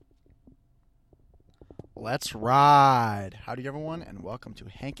Let's ride. Howdy, everyone, and welcome to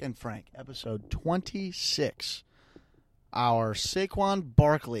Hank and Frank, episode 26. Our Saquon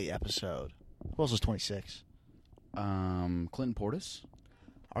Barkley episode. Who else is 26? Clinton Portis.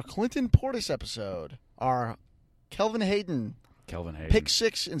 Our Clinton Portis episode. Our Kelvin Hayden. Pick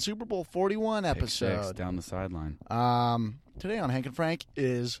 6 in Super Bowl 41 episode. Pick 6 down the sideline. Today on Hank and Frank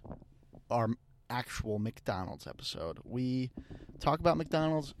is our actual McDonald's episode. We talk about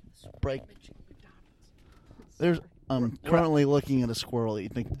McDonald's, break. I'm currently looking at a squirrel. You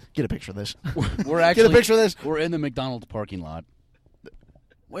think, get a picture of this. We're actually get a picture of this. We're in the McDonald's parking lot.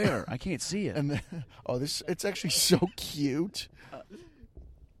 Where? I can't see it. And it's actually so cute. They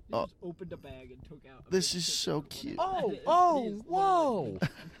just opened a bag and took out. This is so cute. Whoa!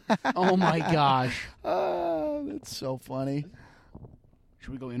 Oh my gosh! That's so funny.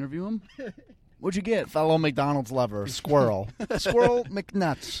 Should we go interview him? What'd you get? Fellow McDonald's lover, squirrel. Squirrel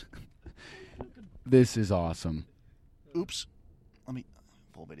McNuts. This is awesome. Oops. Let me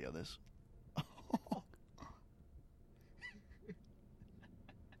full video this.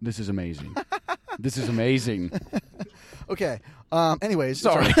 This is amazing. This is amazing. Okay. Anyways,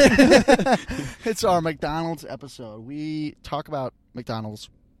 Sorry. It's our McDonald's episode. We talk about McDonald's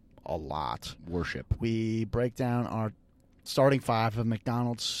a lot. Worship. We break down our starting 5 of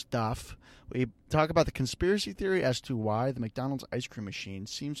McDonald's stuff. We talk about the conspiracy theory as to why the McDonald's ice cream machine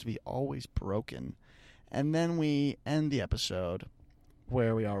seems to be always broken. And then we end the episode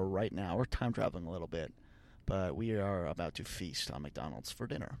where we are right now. We're time traveling a little bit, but we are about to feast on McDonald's for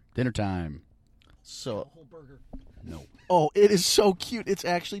dinner. Dinner time. So, A whole burger. No. oh, it is so cute. It's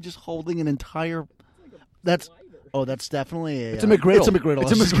actually just holding an entire. That's definitely a. It's a McGriddle. It's a McGriddle.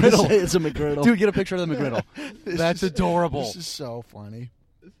 It's a I was gonna McGriddle. say It's a McGriddle. Dude, get a picture of the McGriddle. This That's is- adorable. This is so funny.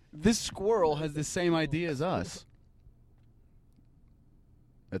 This squirrel has the same idea as us.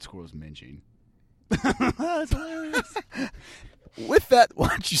 That squirrel's minching. That's hilarious. With that, why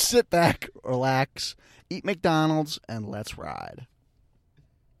don't you sit back, relax, eat McDonald's, and let's ride.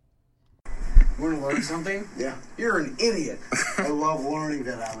 Want to learn something? Yeah. You're an idiot. I love learning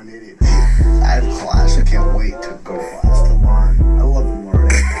that I'm an idiot. I have class. I can't wait to go to class to learn. I love learning.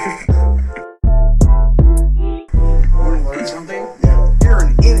 Want to learn something? Yeah. You're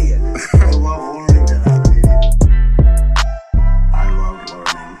an idiot. I love learning that I'm an idiot. I love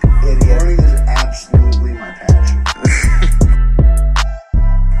learning. Idiot. Learning is absolutely my passion.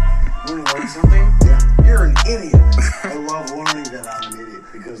 Want to learn something? Yeah. You're an idiot. I love learning that I'm an idiot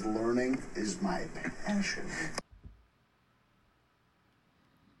because learning is my passion.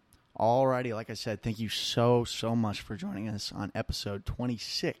 Alrighty, like I said, thank you so much for joining us on episode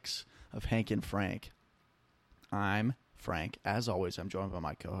 26 of Hank and Frank. I'm Frank. As always, I'm joined by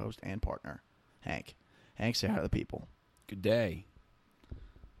my co-host and partner, Hank. Hank, say hi to the people. Good day.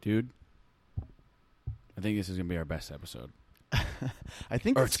 Dude, I think this is going to be our best episode. I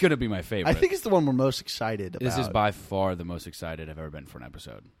think Or it's going to be my favorite. I think it's the one we're most excited about. This is by far the most excited I've ever been for an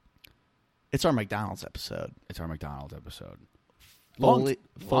episode. It's our McDonald's episode. It's our McDonald's episode. Fully-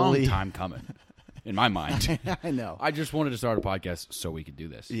 Long time coming, in my mind. I know. I just wanted to start a podcast so we could do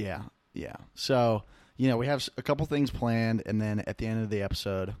this. Yeah. So, we have a couple things planned, and then at the end of the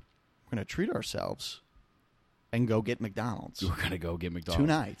episode, we're going to treat ourselves and go get McDonald's. We're going to go get McDonald's.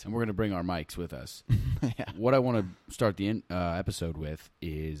 Tonight. And we're going to bring our mics with us. Yeah. What I want to start the episode with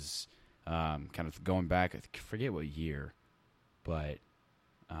is kind of going back, I forget what year, but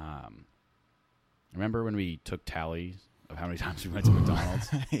remember when we took tallies of how many times we went to McDonald's?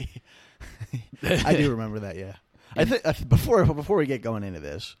 I do remember that, yeah. I think before we get going into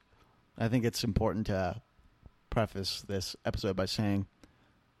this, I think it's important to preface this episode by saying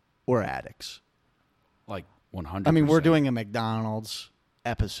we're addicts. Like 100%. I mean, we're doing a McDonald's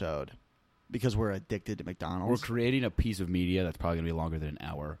episode because we're addicted to We're McDonald's. creating a piece of media that's probably going to be longer than an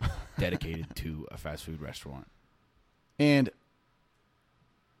hour dedicated to a fast food restaurant. And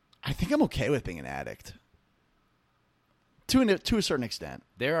I think I'm okay with being an addict. To a certain extent.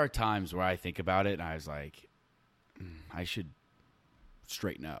 There are times where I think about it and I was like, I should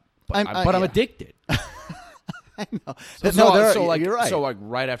straighten up. But I'm yeah. addicted. I know. You're right. So like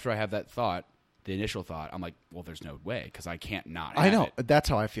right after I have that thought, the initial thought, I'm like, well, there's no way because I can't not. I have know. it. That's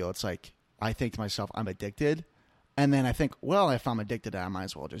how I feel. It's like I think to myself, I'm addicted, and then I think, well, if I'm addicted, I might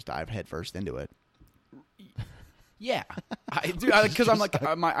as well just dive headfirst into it. Yeah, because I'm like,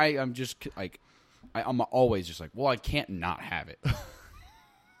 I'm just like, I'm always just like, well, I can't not have it.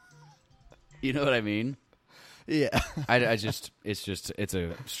 You know what I mean? Yeah.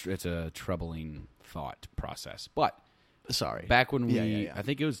 It's a troubling thought process. But Sorry. back when Yeah. I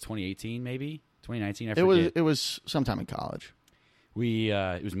think it was 2018, maybe 2019. I forget. It was sometime in college.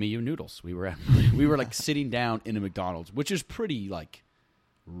 it was me, you, and Noodles. We were like sitting down in a McDonald's, which is pretty like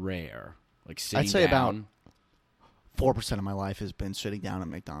rare. Like sitting I'd say about down. 4% of my life has been sitting down at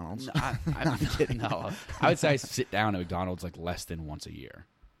McDonald's. I'm kidding. No, I would say I sit down at McDonald's like less than once a year.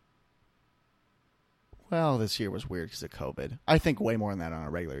 Well, this year was weird because of COVID. I think way more than that on a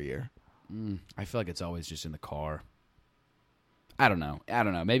regular year. I feel like it's always just in the car. I don't know.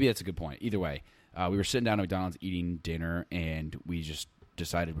 Maybe that's a good point. Either way, we were sitting down at McDonald's eating dinner, and we just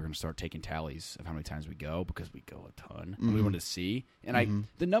decided we were going to start taking tallies of how many times we go because we go a ton. And we wanted to see. And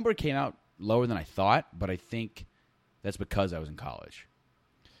the number came out lower than I thought, but I think that's because I was in college.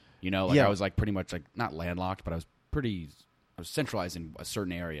 You know, like Yeah. I was like pretty much like not landlocked, but I was centralized in a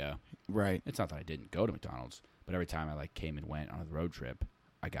certain area. Right. It's not that I didn't go to McDonald's, but every time I like came and went on a road trip,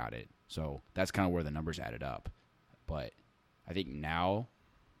 I got it. So that's kind of where the numbers added up. But I think now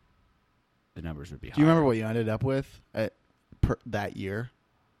the numbers would be higher. Do you remember what you ended up with that year?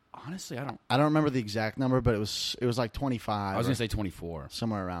 Honestly, I don't. I don't remember the exact number, but it was like 25. I was going to say 24.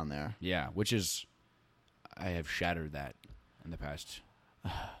 somewhere around there. Yeah, which is I have shattered that in the past.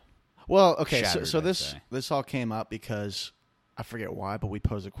 Well, okay, Shattered, so I'd this say. this all came up because I forget why, but we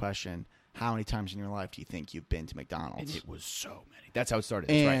posed a question: how many times in your life do you think you've been to And McDonald's? it was so many. That's how it started.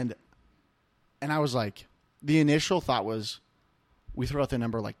 That's right. And I was like, the initial thought was, we throw out the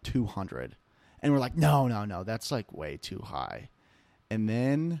number like 200, and we're like, no, that's like way too high. And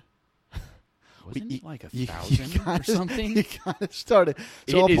then Wasn't it like you 1,000 or kinda- something? You kind of started.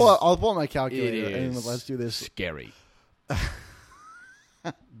 So It I'll pull up my calculator It and is let's do this. Scary.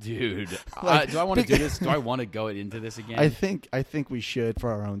 Dude, Like, do I want to do this? Do I want to go into this again? I think we should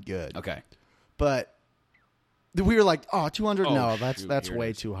for our own good. Okay. But we were like, 200. Oh, no, that's shoot, here it way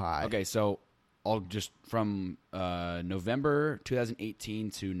is. too high. Okay, so I'll just from November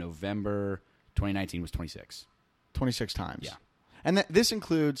 2018 to November 2019 was 26. 26 times. Yeah. And this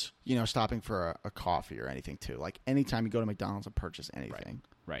includes, stopping for a coffee or anything too. Like anytime you go to McDonald's and purchase anything.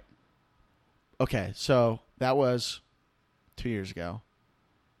 Right. Okay, so that was 2 years ago.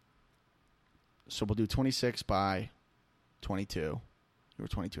 So we'll do 26 by 22. You were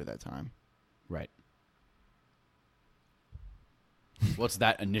 22 at that time. Right. What's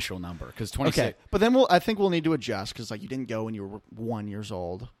that initial number? Because 26. Okay, but then I think we'll need to adjust because you didn't go when you were 1 year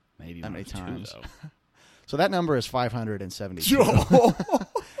old. Maybe that when I many was 2, times. though. So that number is 572.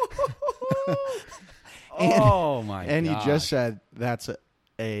 Oh my! And you gosh. just said that's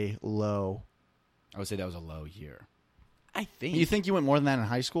a low. I would say that was a low year. I think. You think you went more than that in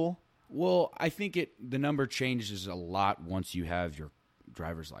high school? Well, I think the number changes a lot once you have your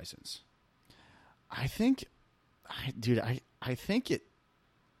driver's license. I think it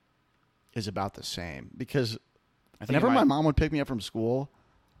is about the same because I think whenever it my might- mom would pick me up from school,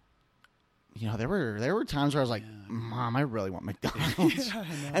 there were times where I was like, "Mom, I really want McDonald's,"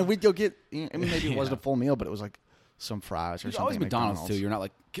 and we'd go get. Maybe it wasn't a full meal, but it was like some fries or It's something. always at McDonald's too. You're not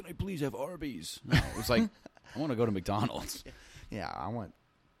like, can I please have Arby's? No, it's like, I want to go to McDonald's. Yeah, I want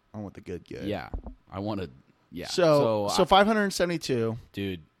the good. Yeah, I want to. Yeah. So I- 572.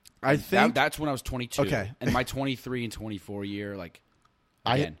 dude, I think that's when I was 22. Okay. And my 23 and 24 year,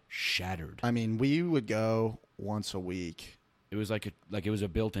 again, shattered. I mean, we would go once a week. It was it was a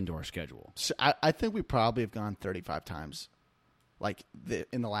built into our schedule. So I think we probably have gone 35 times,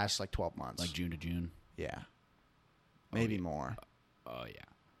 in the last 12 months. Like June to June. Yeah, maybe more. Oh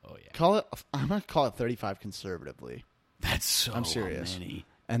yeah. Oh yeah. I'm gonna call it 35 conservatively, That's so I'm serious. many.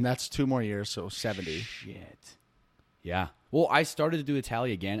 and that's 2 more years, so 70. Shit. Yeah. Well, I started to do a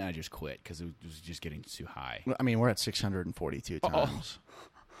tally again, and I just quit because it was just getting too high. I mean, we're at 642 times.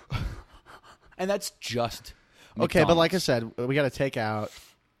 And that's just Okay, but like I McDonald's. said, we got to take out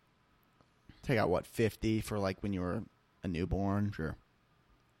what 50 for when you were a newborn. Sure.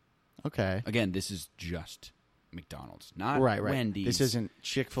 Okay. Again, this is just McDonald's, not Right. Wendy's. This isn't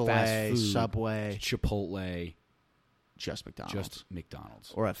Chick-fil-A, fast food, Subway, Chipotle, just McDonald's. just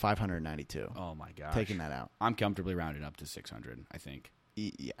McDonald's. We're at 592. Oh my gosh. Taking that out. I'm comfortably rounding up to 600, I think.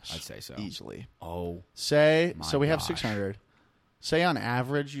 Yes. I'd say so. Easily. Oh. Say, My so we have gosh. 600. Say on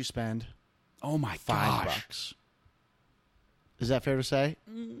average you spend Oh my $5. Is that fair to say?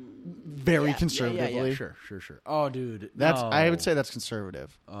 Very conservatively. Yeah. Sure. Oh, dude. I would no. say that's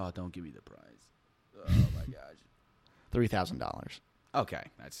conservative. Oh, don't give me the prize. Oh my gosh. $3,000. Okay,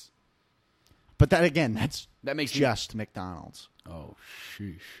 that's But that's that makes me. just McDonald's. Oh,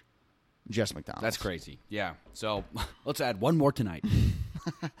 sheesh. Just McDonald's. That's crazy. Yeah. So let's add one more tonight.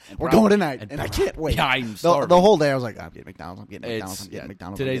 We're going tonight, and I can't wait. Yeah, I'm the starving. whole day I was like, I'm getting McDonald's. I'm getting McDonald's. It's- I'm getting yeah,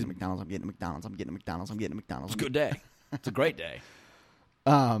 McDonald's. today's- I'm getting McDonald's. I'm getting McDonald's. I'm getting McDonald's. I'm getting McDonald's. It's a good day. It's a great day.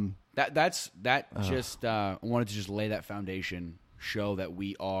 Um, I wanted to just lay that foundation show that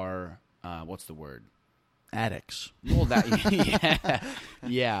we are what's the word? Addicts. Well, that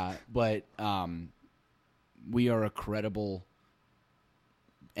yeah, but we are a credible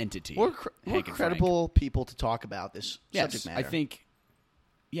entity. We're Hank and Frank. credible people to talk about this Yes, subject matter. I think.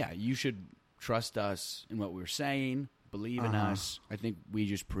 Yeah, you should trust us in what we're saying. Believe in us. I think we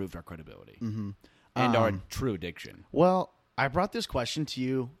just proved our credibility and our true addiction. Well, I brought this question to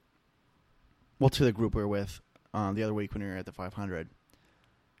you. Well, to the group we were with the other week when we were at the 500,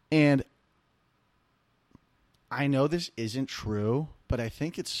 and I know this isn't true, but I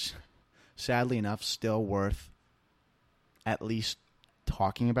think it's sadly enough still worth at least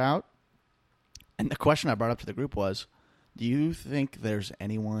talking about. And the question I brought up to the group was, do you think there's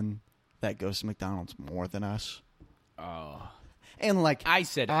anyone that goes to McDonald's more than us? And like I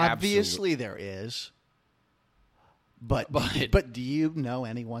said, obviously there is. But do you know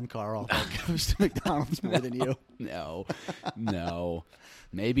anyone, Carl, that goes to McDonald's more than you? No.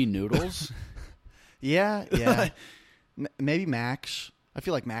 Maybe Noodles? Yeah. Maybe Max. I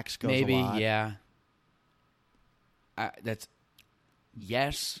feel like Max goes Maybe, a lot. yeah. That's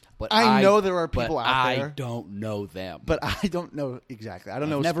yes, but I know there are people but out there. I don't know them. But I don't know exactly. I don't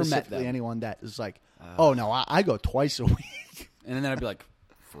know I've never met specifically them. anyone that is like, oh, no, I go twice a week. And then I'd be like,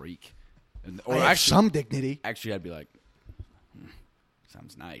 freak. Or I have some dignity. Actually, I'd be like,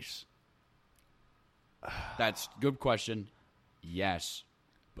 sounds nice. That's a good question. Yes,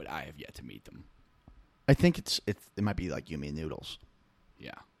 but I have yet to meet them. I think it might be like Yumi Noodles.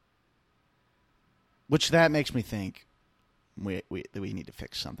 Yeah. Which that makes me think we need to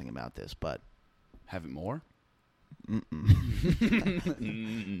fix something about this, but Have it more?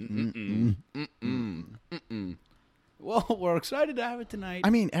 Well, we're excited to have it tonight. I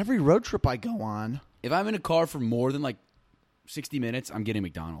mean, every road trip I go on, If I'm in a car for more than like 60 minutes, I'm getting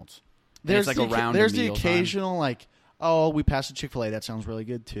McDonald's. And there's it's like the, around there's a the meal occasional like, oh, we passed a Chick-fil-A. That sounds really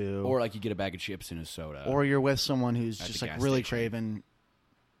good too. time. Or like you get a bag of chips and a soda. Or you're with someone who's At just the like gas really station. craving,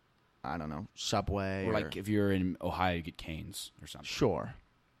 I don't know, Subway. Or like if you're in Ohio, you get Cane's or something. Sure.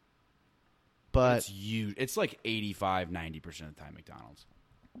 But It's huge. It's like 85, 90% of the time McDonald's.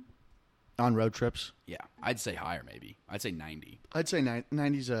 on road trips, Yeah. I'd say higher maybe. I'd say 90. I'd say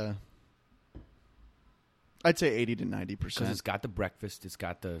 90's I'd say 80 to 90%. Because it's got the breakfast. It's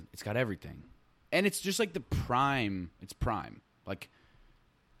got everything. And it's just like the prime. It's prime. Like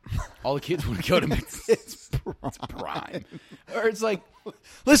all the kids want to go to McDonald's. It's prime. Or it's like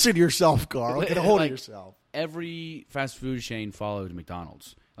Listen to yourself, Carl. Get a hold like, of yourself. every fast food chain followed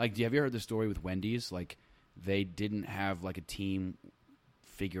McDonald's. Like, have you ever heard the story with Wendy's? Like, they didn't have like a team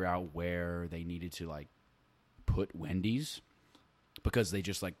figure out where they needed to like put Wendy's because they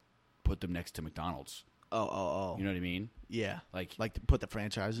just like put them next to McDonald's. Oh. You know what I mean? Yeah. Like to put the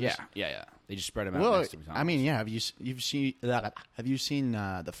franchises. yeah. They just spread them out Well, next to McDonald's. I mean, yeah. Have you seen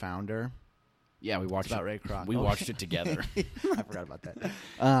The Founder? yeah, we watched It's about it. Ray Kroc. We Oh. watched it together. I forgot about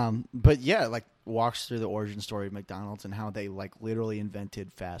that. But yeah, like walks through the origin story of McDonald's and how they like literally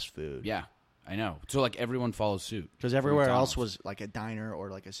invented fast food. Yeah, I know. So like everyone follows suit Because for everywhere else McDonald's. was like a diner or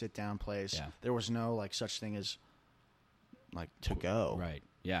like a sit down place. Yeah. There was no like such thing as like to go. Right.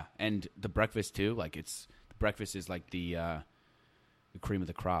 Yeah, and the breakfast too. Like the breakfast is like the cream of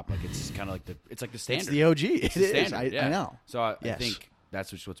the crop. Like it's kind of like it's like the standard. It's the OG. It's It the is. standard, I know. So I Yes. think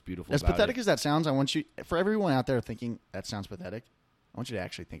that's what's beautiful. As about pathetic it. as that sounds, I want you, for everyone out there thinking that sounds pathetic, I want you to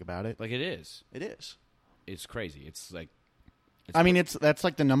actually think about it. Like it is. It is. It's crazy. It's like. I mean, that's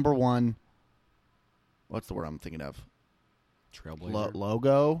like the number one. What's the word I'm thinking of? Trailblazer.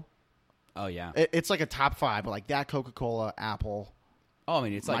 Logo. Oh yeah. It's like a top 5, but like that, Coca-Cola, Apple. Oh, I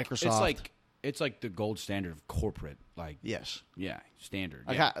mean, it's like Microsoft. it's like the gold standard of corporate. Like Yes. yeah, standard.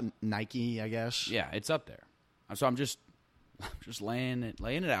 I Yeah. got Nike, I guess. Yeah, it's up there. So I'm just laying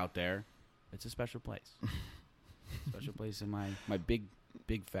it out there. It's a special place. Special place in my big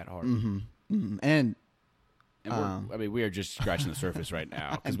fat heart. Mm-hmm. And And we are just scratching the surface right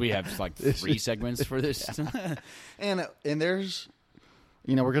now because we have like 3 segments for this. and there's,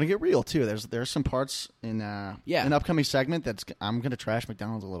 we're gonna get real too. There's some parts in an upcoming segment I'm gonna trash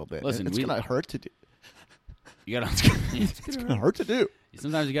McDonald's a little bit. Listen, it's gonna hurt to do. You gotta. It's gonna hurt to do.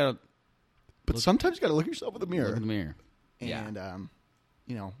 Sometimes you gotta But sometimes you gotta look yourself in the mirror. look in the mirror. And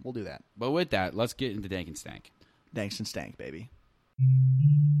we'll do that. But with that, let's get into Dank and Stank. Thanks and stank, baby.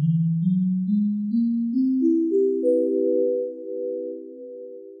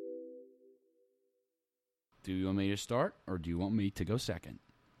 Do you want me to start, or do you want me to go second?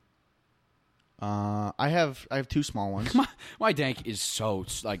 I have 2 small ones. My dank is so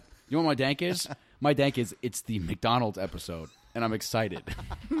like. You know what my dank is? My dank is it's the McDonald's episode, and I'm excited.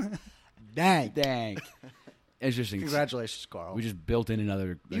 Dang. Dank. interesting. Congratulations, Carl. We just built in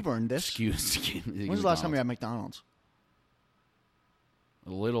another. You've earned this. Excuse. When's the last time you had McDonald's? A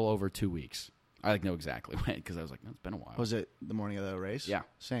little over 2 weeks. I know exactly when because I was like, no, it's been a while. Was it the morning of the race? Yeah.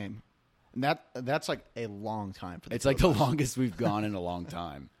 Same. And that's like a long time for the It's like the longest we've gone in a long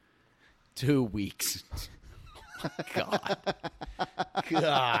time. 2 weeks. God.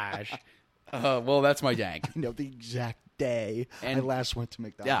 Gosh. Well, that's my dank. I know the exact day I And- last went to Yeah.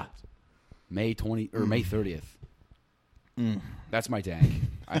 McDonald's. May 30th. That's my dank.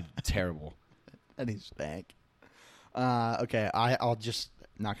 I'm terrible. That is dank. Okay, I'll just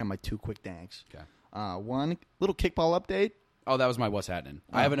knock on my 2 quick danks. Okay. One little kickball update. Oh, that was my what's happening.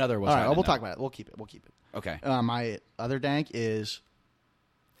 I have another what's All right, happening. we'll now. talk about it. We'll keep it. Okay. My other dank is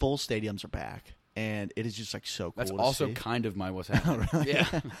full stadiums are back, and it is just like so cool. That's to also see. kind of my what's happening.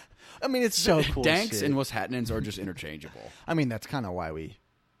 Yeah. I mean, it's so cool. to Danks see. and what's happenings are just interchangeable. I mean, that's kind of why we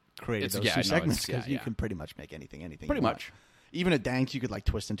created It's- those yeah, two no, segments it's- because yeah, you yeah. can pretty much make anything Pretty you want. much. Even a dank, you could like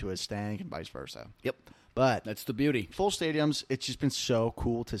twist into a stank and vice versa. Yep. But That's the beauty. full stadiums, it's just been so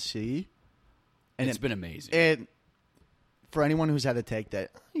cool to see. And It's been amazing. And for anyone who's had to take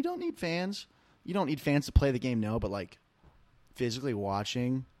that, you don't need fans. You don't need fans to play the game, no, but like physically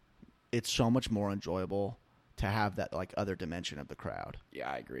watching, it's so much more enjoyable to have that like other dimension of the crowd. Yeah,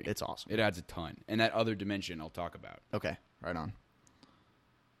 I agree. It's awesome. It adds a ton. And that other dimension I'll talk about. Okay, right on.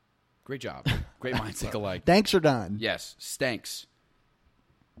 Great job. Great minds think alike. Thanks are done. Yes. Stanks.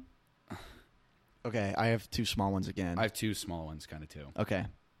 Okay, I have 2 small ones again. I have 2 small ones kind of too. Okay,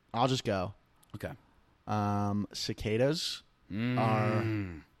 I'll just go. Okay. Cicadas are.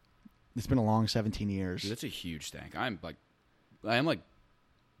 It's been a long 17 years. Dude, that's a huge stank. I am like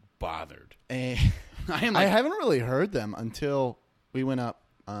bothered. And I am I like haven't really heard them until we went up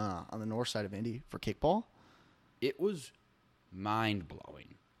on the north side of Indy for kickball. it was mind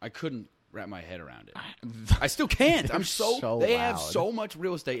blowing. I couldn't wrap my head around it. I still can't. I'm so they have loud. so much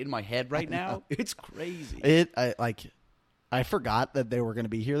real estate in my head right now. It's crazy. I forgot that they were going to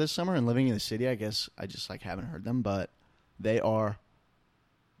be here this summer and living in the city. I guess I just like haven't heard them, but they are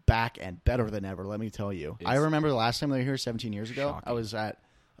back and better than ever. Let me tell you. I It's- remember the last time they were here 17 years ago. Shocking. I was at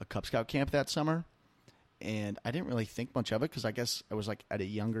a Cub Scout camp that summer, and I didn't really think much of it because I guess I was like at a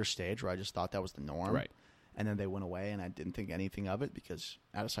younger stage where I just thought that was the norm. Right. And then they went away, and I didn't think anything of it because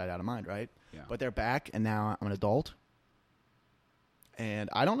out of sight, out of mind, right? Yeah. But they're back, and now I'm an adult. And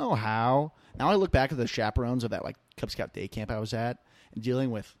I don't know how. Now I look back at the chaperones of that like Cub Scout day camp I was at, and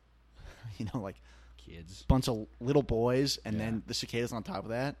dealing with, like Kids. bunch of little boys, and Yeah. then the cicadas on top of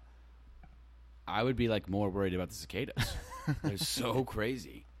that. I would be like more worried about the cicadas. They're so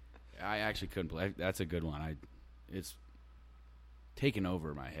crazy. I actually couldn't believe that's a good one. It's taken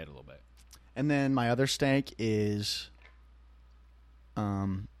over my head a little bit. And then my other stank is,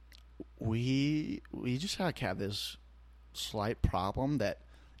 we just have this slight problem that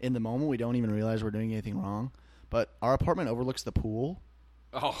in the moment we don't even realize we're doing anything wrong, but our apartment overlooks the pool.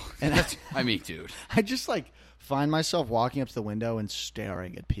 Oh, And dude. I just like find myself walking up to the window and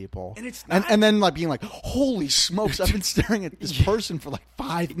staring at people, And it's and, not- and then like being like, "Holy smokes! I've been staring at this person for like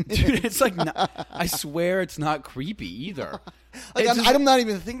 5 minutes." Dude, it's like I swear it's not creepy either. Like It's just- I'm not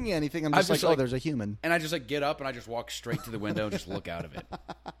even thinking anything. I'm I'm just like, just "Oh, like- there's a human." and I just like get up and I just walk straight to the window and just look out of it.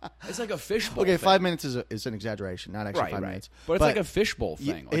 It's like a fishbowl. Okay, thing. 5 minutes is an exaggeration, not actually Right, 5 right. minutes. But it's like a fishbowl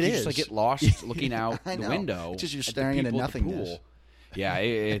thing. Like it you just like is. get lost looking out I the know. window. It's just you're at the staring into people at the nothingness. pool. Yeah,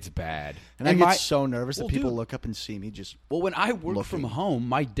 it's bad. And I get my- so nervous Well, that people dude, look up and see me just. Well, when I work from looking. home,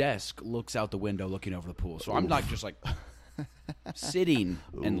 my desk looks out the window looking over the pool. So I'm not just like sitting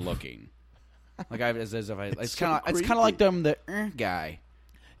and looking. Like as if it's so kind of like the guy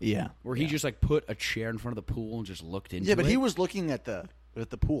Yeah. where he just like put a chair in front of the pool and just looked into it. Yeah, but he was looking at the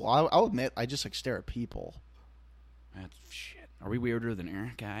pool. I'll admit, I just like stare at people. That's shit. Are we weirder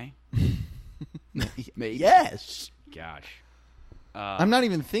than guy? Maybe. Yes. Gosh. I'm not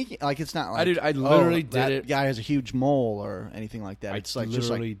even thinking. Like it's not like I literally that did it. Guy has a huge mole or anything like that. I It's like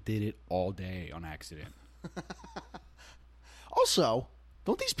literally just like. did it all day on accident. Also,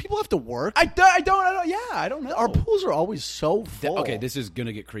 don't these people have to work? I don't. Yeah, I don't know. Our pools are always so full. Okay, this is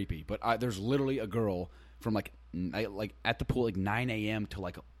gonna get creepy, but there's literally a girl from like at the pool like 9 a.m. to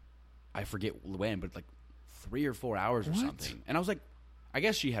like I forget when, but like 3 or 4 hours or something. And I was like, I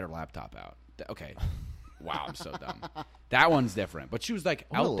guess she had her laptop out. Okay, wow, I'm so dumb. That one's different, but she was like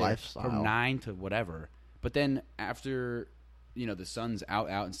What a out there lifestyle. from 9 to whatever. But then after the sun's out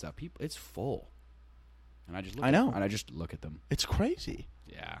and stuff, it's full. And I just look I know. and I just look at them. It's crazy.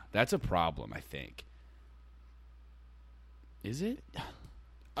 Yeah, that's a problem, I think. Is it?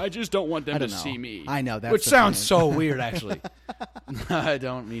 I just don't want them I to don't know. see me. I know, that's which the sounds thing. so weird, actually. I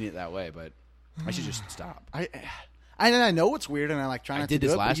don't mean it that way, but I should just stop. I know it's weird, and I like try not to did do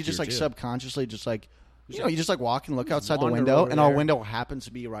this it, but last you just year, like too. subconsciously just like you just like walk and look outside the wander window, over and our there. window happens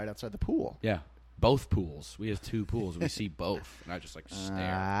to be right outside the pool. Yeah, both pools. We have 2 pools. We see both, and I just like stare.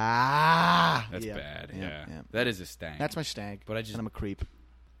 That's yeah, bad. yeah, Yeah, that is a stank. That's my stank. But I just- and I'm a creep.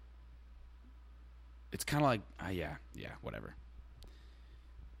 It's kind of like, yeah, whatever.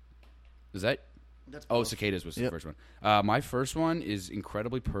 Is that? That's Oh, cicadas was the Yep. first one. My first one is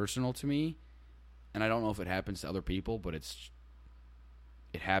incredibly personal to me, and I don't know if it happens to other people, but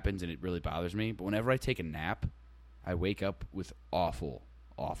it happens and it really bothers me. But whenever I take a nap, I wake up with awful,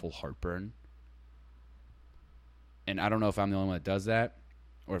 awful heartburn. And I don't know if I'm the only one that does that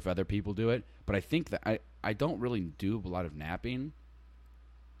or if other people do it, but I think that I don't really do a lot of napping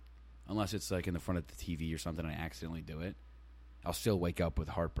unless it's like in the front of the TV or something and I accidentally do it. I'll still wake up with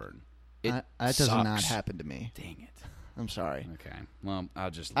heartburn. It that does not sucks. happen to me. Dang it. I'm sorry. Okay. Well, I'll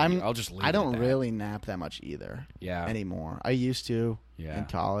just I leave don't it at that. really nap that much either. Yeah. Anymore. I used to. Yeah. In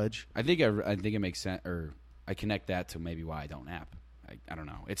college. I think it makes sense, or I connect that to maybe why I don't nap. I don't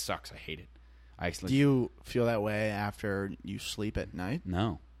know. It sucks. I hate it. Do you feel that way after you sleep at night?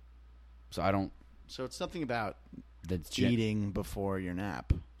 No. So I don't. So it's something about That's eating before your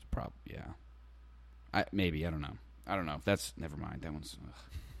nap. Yeah. Maybe I don't know. That's never mind. That one's. Ugh.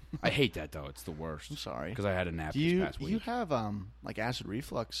 I hate that though. It's the worst. I'm sorry. Because I had a nap Do this you past week. you have like acid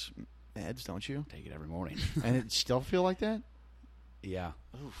reflux meds, don't you? Take it every morning. And it still feel like that? Yeah.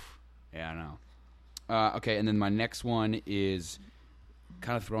 Oof. Yeah, I know. Okay, and then my next one is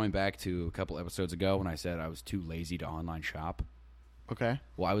kind of throwing back to a couple episodes ago when I said I was too lazy to online shop. Okay.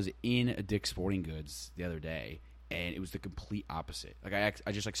 Well, I was in a Dick's Sporting Goods the other day, and it was the complete opposite. Like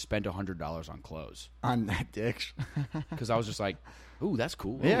I just like spent $100 on clothes On that dick. because I was just like, "Ooh, that's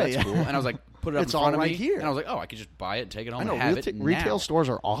cool. Ooh, Yeah, that's yeah. cool." And I was like, "Put it up It's in front all of right me here. And I was like, "Oh, I could just buy it and take it home I know and have it retail now." stores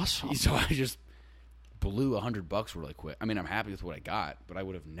are awesome. So I just blew $100 really quick. I mean, I'm happy with what I got, but I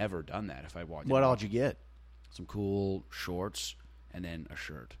would have never done that if I walked. What in. all did you get? Some cool shorts and then a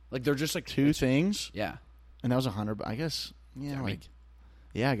shirt. Like they're just like Two things, Yeah, and that was $100. I guess. Yeah, I mean, like.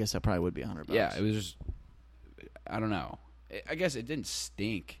 Yeah, I guess that probably would be $100. yeah. It was just. I don't know. I guess it didn't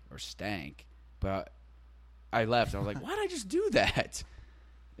stink or stank, but I left. And I was like, why did I just do that?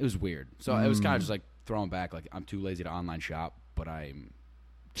 It was weird. So it was kind of just like throwing back. Like I'm too lazy to online shop, but I'm.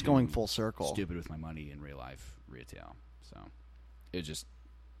 It's going full circle. Stupid with my money in real life retail. So it just.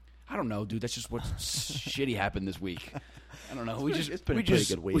 I don't know, dude. That's just what shitty happened this week. I don't know. it's been a pretty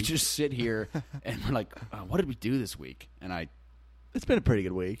good week. We just sit here and we're like, what did we do this week? And It's been a pretty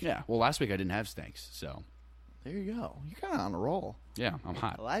good week. yeah. Well, last week I didn't have stinks, so There you go. You're kind of on a roll. yeah, I'm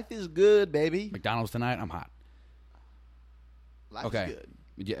hot. Life is good, baby. McDonald's tonight, I'm hot. Life Okay. is good.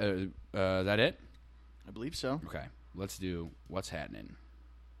 Yeah, is that it? I believe so. Okay, let's do what's happening,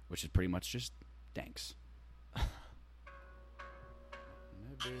 which is pretty much just thanks.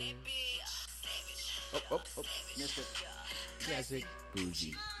 Missed it. Classic,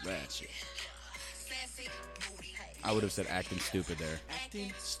 bougie, ratchet. I would have said acting stupid there.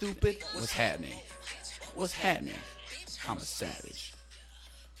 Acting stupid. What's happening? What's happening? I'm a savage.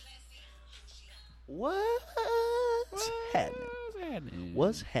 What's happening? What's happening?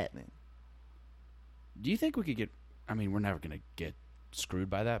 What's happening? Do you think we could get? I mean, we're never gonna get screwed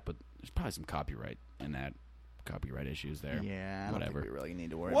by that, but there's probably some copyright in that. Copyright issues there. Yeah, I don't whatever. think we really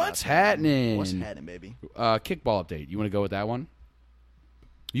need to worry What's about that. happening? What's happening, baby? Kickball update. You want to go with that one?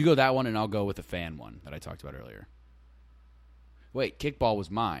 You go that one, and I'll go with the fan one that I talked about earlier. Wait, kickball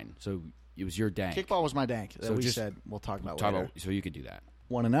was mine, so it was your dank. Kickball was my dank that So we just said we'll talk about Talk later. about, so you could do that.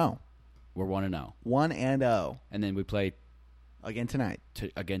 1-0. We're 1-0, 1-0 and then we play again tonight.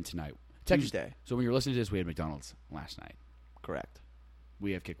 again tonight. Tuesday. So when you're listening to this, we had McDonald's last night. Correct.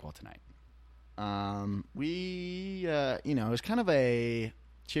 We have kickball tonight. It was kind of a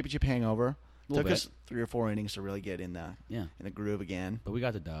championship hangover. Little Took bit. us 3 or 4 innings to really get in the groove again. But we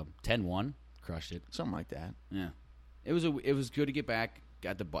got the dub. 10-1. Crushed it. Something like that. Yeah. It was good to get back.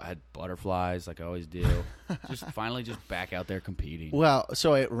 Had butterflies like I always do. Just finally just back out there competing. Well,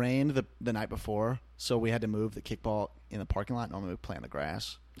 so it rained the night before, so we had to move the kickball in the parking lot. Normally we play on the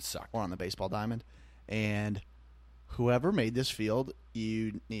grass It sucked. or on the baseball diamond. And whoever made this field,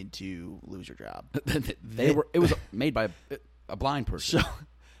 you need to lose your job. It was made by a blind person. So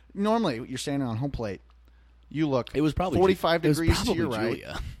normally you're standing on home plate. You look. It was probably 45 it was degrees to probably your right.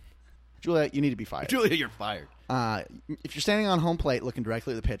 Julia. Julia, you need to be fired. Julia, you're fired. If you're standing on home plate looking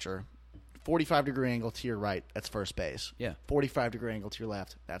directly at the pitcher, 45-degree angle to your right, that's first base. Yeah. 45-degree angle to your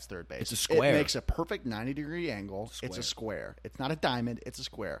left, that's third base. It's a square. It makes a perfect 90-degree angle. It's a square. It's not a diamond. It's a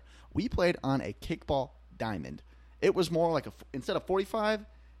square. We played on a kickball diamond. It was more like instead of 45,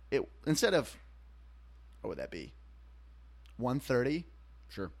 instead of, what would that be? 1:30.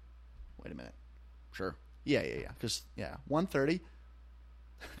 Sure. Wait a minute. Sure. Yeah. Because 1:30.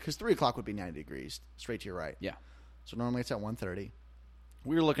 Because 3 o'clock would be 90 degrees straight to your right. Yeah. So normally it's at 1:30.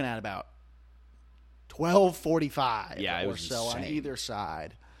 We were looking at about 12:45. Yeah, it or was so on insane. either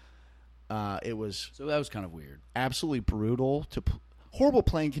side. It was So that was kind of weird. absolutely brutal. Horrible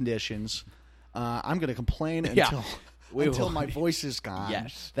playing conditions. I'm going to complain Yeah. until We until will. my voice is gone.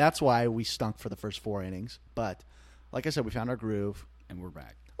 Yes. That's why we stunk for the first 4 innings. But like I said, we found our groove. And we're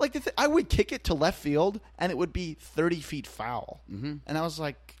back. Like I would kick it to left field, and it would be 30 feet foul. Mm-hmm. And I was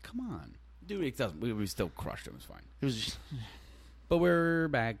like, Come on. Dude, it doesn't. We still crushed him. It was fine. it was just, But we're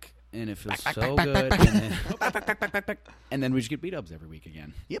back, and it feels so good. And then, and then we just get beat ups every week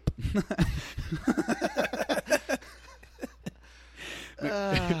again. yep.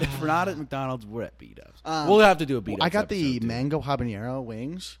 If we're not at McDonald's, we're at beat ups. We'll have to do a beat ups. I got the mango habanero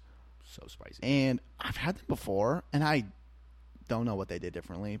wings, So spicy. and I've had them before, and I don't know what they did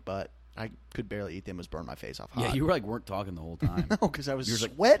differently, but I could barely eat them. It was burn my face off hot. Yeah, you were like weren't talking the whole time. No, because I was You were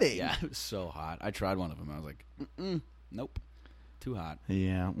like, sweating. Yeah, it was so hot. I tried one of them. I was like, nope, too hot.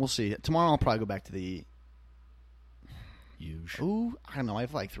 Yeah, we'll see. Tomorrow I'll probably go back to the. Huge. Ooh, I don't know. I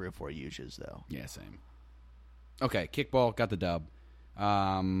have like 3 or 4 uses though. Yeah, same. Okay, kickball got the dub.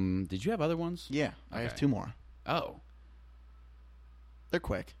 Did you have other ones? Yeah, I have Okay. 2 more. Oh, They're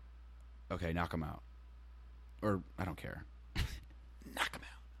quick. okay, knock them out. Or I don't care. Knock them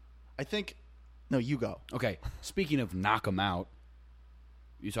out. I think. No, you go. Okay, speaking of knock them out,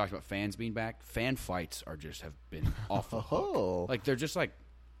 you talked about fans being back. Fan fights have been off the hook. Oh. Like they're just like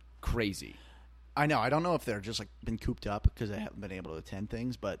crazy. I know. I don't know if they're just like been cooped up because they haven't been able to attend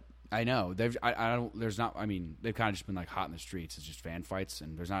things, but I know they've. I don't. There's not. I mean, they've kind of just been like hot in the streets. It's just fan fights,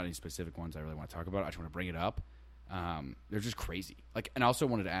 and there's not any specific ones I really want to talk about. I just want to bring it up. They're just crazy. Like, and I also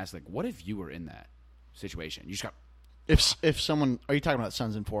wanted to ask, like, what if you were in that situation? You just got. if someone, are you talking about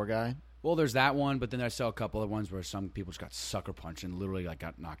Sons and Four guy? Well, there's that one, but then I saw a couple other ones where some people just got sucker punched and literally like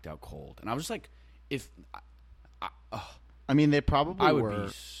got knocked out cold. And I was just like, if I mean, they probably I would were. be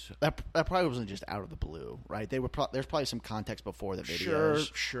so, That probably wasn't just out of the blue, right? They were. There's probably some context before the sure,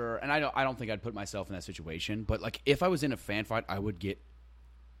 videos. sure. And I don't think I'd put myself in that situation. But like, if I was in a fan fight, I would get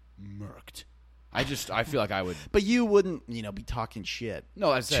murked. I feel like I would. But you wouldn't, be talking shit. No,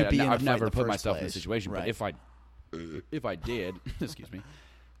 I to said be in the I've fight never in the put first myself in place. the situation. Right. But if I did, excuse me,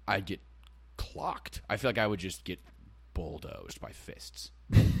 I'd get clocked. I feel like I would just get bulldozed by fists.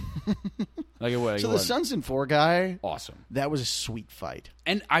 Like it would. So the Sons and Four guy, awesome. that was a sweet fight.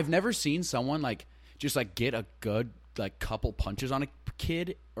 And I've never seen someone like just like get a good like couple punches on a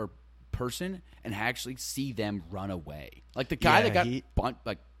kid or person and actually see them run away. Like the guy Yeah, that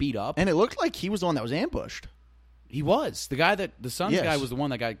got beat up. And it looked like he was the one that was ambushed. He was the guy that the Suns Yes. guy was the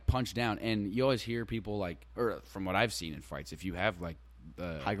one that got punched down. And you always hear people like, or from what I've seen in fights, if you have like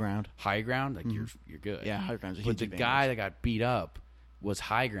the High ground. like you're good. Yeah, high ground's a But huge the advantage. guy that got beat up was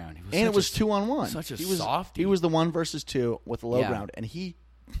high ground. He was And it such was a- 2-on-1. Such a he was, softie. He was the 1 versus 2 with the low Yeah. ground, and he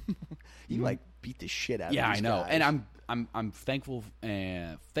like beat the shit out of Yeah, these I know, guys. and I'm thankful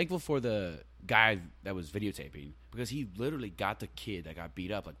for the guy that was videotaping because he literally got the kid that got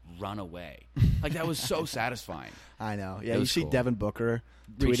beat up like run away. Like that was so satisfying. I know. Yeah, It you was see cool. Devin Booker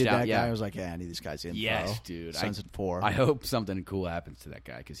Reached tweeted out, that yeah. guy. I was like, yeah, I need these guys info. Yes, dude. Sons and Four. I hope something cool happens to that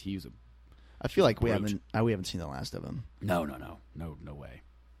guy because he was a I feel like we brute. haven't seen the last of him. no way.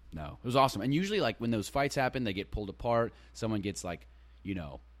 No, it was awesome. And usually, like when those fights happen, they get pulled apart. Someone gets like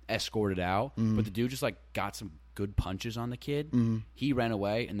escorted out, but the dude just like got some good punches on the kid. He ran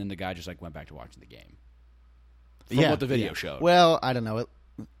away, and then the guy just like went back to watching the game. From what the video showed. Well, I don't know.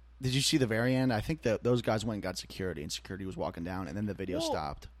 Did you see the very end? I think that those guys went and got security, and security was walking down, and then the video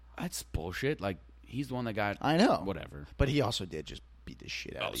stopped. That's bullshit. Like he's the one that got. I know. Whatever. But he also did just beat the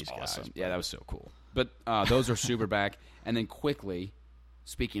shit out That of was these awesome. guys. Yeah, that was so cool. But those are super back. And then quickly,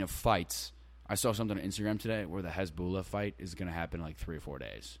 speaking of fights, I saw something on Instagram today where the Hezbollah fight is going to happen in like 3 or 4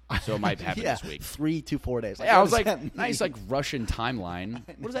 days. So it might happen Yeah, this week. 3 to 4 days. Yeah, I what was does like, that mean? nice like Russian timeline.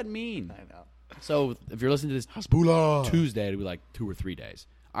 What does that mean? I know. So if you're listening to this Hezbollah. Tuesday, it'll be like 2 or 3 days.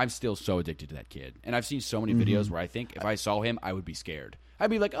 I'm still so addicted to that kid. And I've seen so many Mm-hmm. videos where I think if I saw him, I would be scared. I'd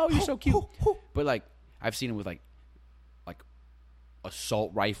be like, oh, you're so cute. But like, I've seen him with like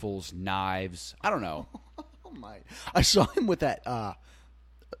assault rifles, knives. I don't know. Oh my! I saw him with that.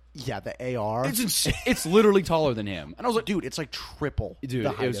 The AR. It's insane. It's literally taller than him. And I was like, Dude, it's like triple. dude, the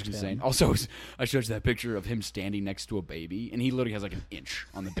it height was of insane. him. Also, I showed you that picture of him standing next to a baby, and he literally has like an inch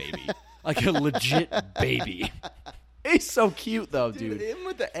on the baby. Like a legit baby. He's so cute though, Dude, dude. him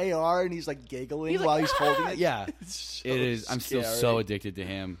with the AR and he's like giggling He's while like, he's holding it. Yeah, It's so it is. I'm still scary. so addicted to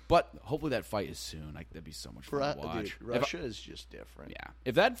him. But hopefully that fight is soon. Like that'd be so much fun to watch. Dude, Russia is just different. Yeah,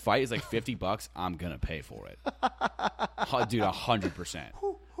 if that fight is like $50, I'm gonna pay for it. Dude,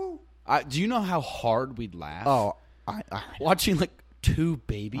 100%. Do you know how hard we'd laugh? Oh, watching like two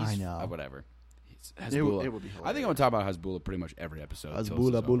babies. I know. Whatever. It would Hasbulla. be I think I'm hilarious. gonna talk about Hasbulla pretty much every episode. till this is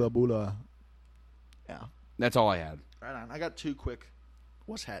Bula over. bula bula. Yeah. That's all I had. Right on. I got two quick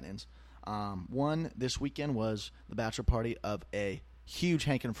what's happenings. One this weekend was the bachelor party of a huge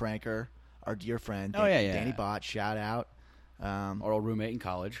Hank and Franker, our dear friend. Oh, yeah. Danny Bott. Shout out. Our old roommate in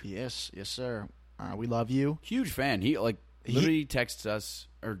college. Yes, sir. We love you. Huge fan. He literally texts us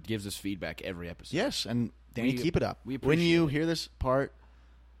or gives us feedback every episode. Yes, and Danny, keep it up. we when you appreciate it. hear this part,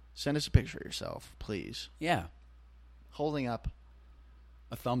 send us a picture of yourself, please. Yeah. Holding up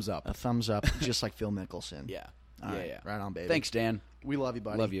A thumbs up. a thumbs up, just like Phil Mickelson. Yeah. All yeah, right, yeah. right on, baby. Thanks, Dan. We love you,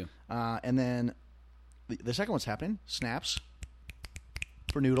 buddy. Love you. And then the second one's happening. Snaps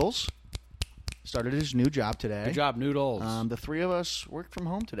for Noodles. Started his new job today. Good job, Noodles. The three of us worked from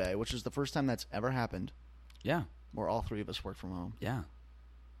home today, which is the first time that's ever happened, yeah. where all three of us work from home. Yeah.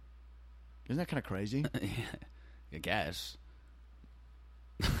 Isn't that kind of crazy? I guess.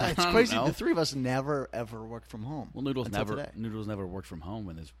 It's I don't crazy. know. The three of us never, ever worked from home. Well, Noodles until today. never worked from home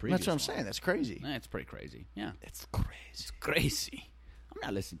in his previous That's what I'm one. saying. That's crazy. It's pretty crazy. Yeah. It's crazy. It's crazy. I'm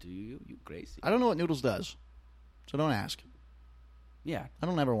not listening to you. You crazy. I don't know what Noodles does, so don't ask. Yeah. I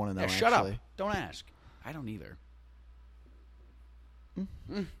don't ever want to know. Yeah, shut actually. up. Don't ask. I don't either.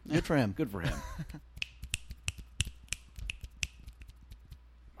 Good for him. Good for him.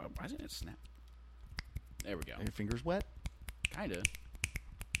 Why didn't it snap? There we go. Are your fingers wet? Kind of.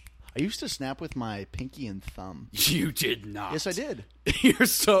 I used to snap with my pinky and thumb. You did not. Yes, I did. You're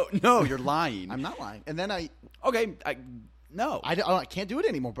so no. You're lying. I'm not lying. And then okay. No. I can't do it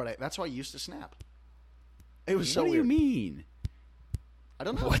anymore. But that's why I used to snap. It was so what do weird. you mean? I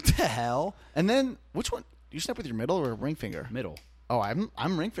don't know. What the hell? And then which one? Do you snap with your middle or ring finger? Middle. Oh,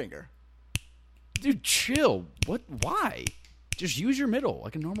 I'm ring finger. Dude, chill. What? Why? Just use your middle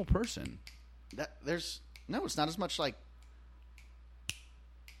like a normal person. It's not as much like.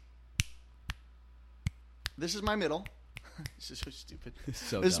 This is my middle. This is so stupid.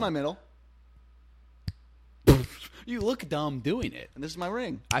 So this is my dumb. middle, You look dumb doing it. and this is my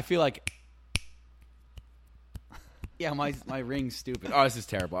ring. I feel like. Yeah, my ring's stupid. Oh, this is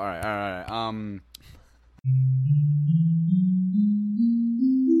terrible. All right.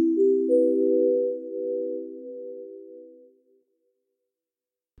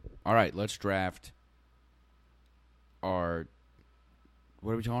 All right, let's draft our.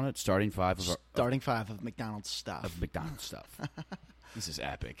 What are we calling it? Starting five of our Starting five of McDonald's stuff. of McDonald's stuff. This is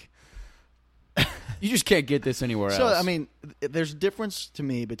epic. You just can't get this anywhere So else. I mean, there's a difference to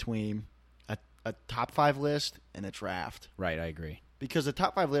me between a top five list and a draft, right? I agree. because a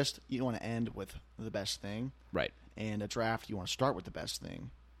top five list you want to end with the best thing, Right. and a draft you want to start with the best thing.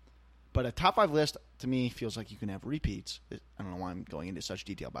 But a top five list to me feels like you can have repeats. I don't know why I'm going into such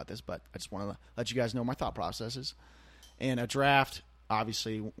detail about this, but I just want to let you guys know my thought processes. And a draft,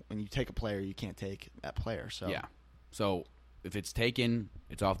 obviously, when you take a player, you can't take that player. So Yeah. So if it's taken,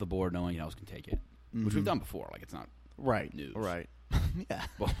 it's off the board. No one else can take it, which we've done before. Like it's not. right, News. right, yeah.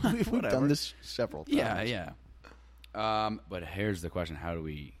 Well, We've whatever. done this several times. Yeah. But here's the question: how do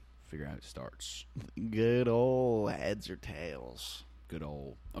we figure out it starts? Good old heads or tails. Good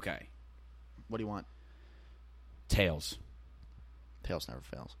old. Okay. What do you want? Tails. Tails never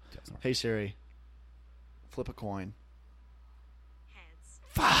fails. Tails never- Hey Siri, flip a coin. Heads.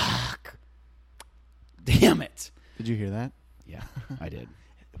 Fuck. Damn it. Did you hear that? Yeah, I did.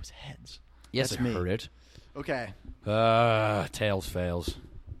 It was heads. Yes, That's I me. heard it. Okay, Tails fails.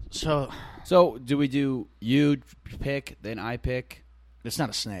 so So do we do you pick, then I pick? it's not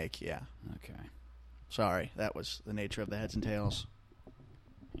a snake. Yeah, Okay. sorry, that was the nature of the heads and tails.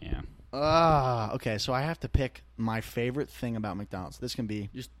 Yeah. Okay, so I have to pick my favorite thing about McDonald's. This can be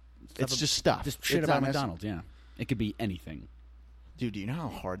Just it's just stuff. Just shit It's about not necess- McDonald's. Yeah. It could be anything. Dude, do you know how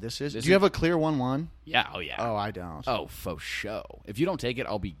hard this is? This Do you is- have a clear 1-1? Yeah. Oh yeah. Oh, I don't. Oh, for show. If you don't take it,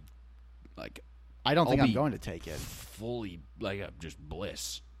 I'll be like I don't think I'll I'm be- going to take it. fully like just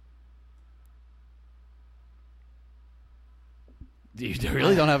bliss. You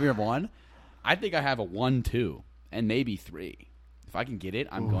really don't have your one? I think I have a 1, 2, and maybe 3. If I can get it,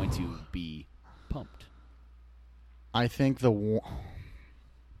 I'm going to be pumped. I think the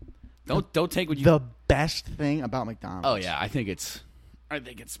Don't take what you. best thing about McDonald's. Oh yeah, I think it's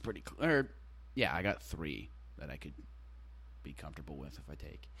pretty clear. Yeah, I got 3 that I could be comfortable with if I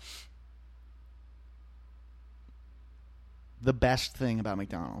take. the best thing about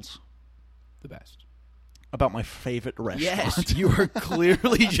McDonald's, The best. about my favorite restaurant. Yes, you are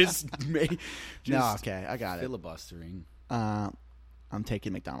clearly just No, okay, I got it. filibustering. I'm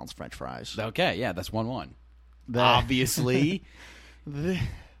taking McDonald's French fries. Okay, yeah, that's 1-1. The- Obviously. the-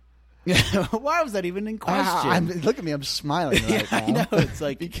 Why was that even in question? look at me, I'm smiling right now. I know. It's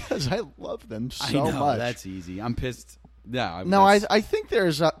like because I love them so I know, much. That's easy. I'm pissed. Yeah. No, I think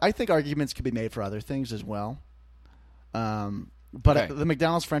there's I think arguments could be made for other things as well. But Okay. the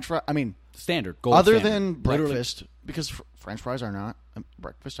McDonald's French fry, I mean, standard. Gold other standard. than Literally. breakfast, because French fries are not a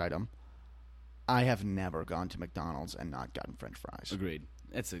breakfast item, I have never gone to McDonald's and not gotten French fries. Agreed.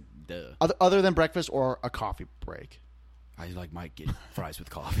 That's a duh. Other than breakfast or a coffee break. I might get fries with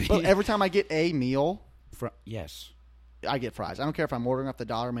coffee. But every time I get a meal, yes. I get fries. I don't care if I'm ordering off the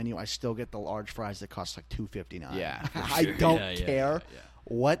dollar menu. I still get the large fries that cost like $2.59. Yeah, for I sure. don't Yeah, care yeah.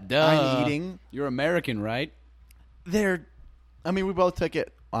 what Duh. I'm eating. You're American, right? I mean, we both took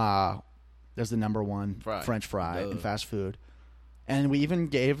it. There's the number one Fry. French fry Duh. in fast food, and we even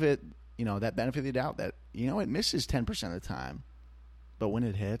gave it, that benefit of the doubt that it misses 10% of the time, but when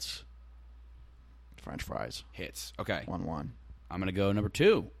it hits, French fries Hits. Okay. 1-1. I'm going to go number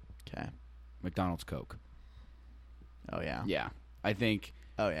 2. Okay. McDonald's Coke. Oh yeah. Yeah. I think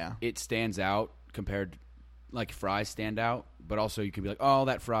Oh yeah. it stands out compared, like fries stand out, but also you can be like, oh,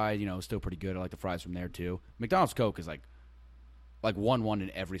 that fry, is still pretty good. I like the fries from there too. McDonald's Coke is like 1-1 in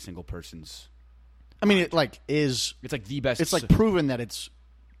every single person's. I mean, it is. It's like the best. It's like proven that it's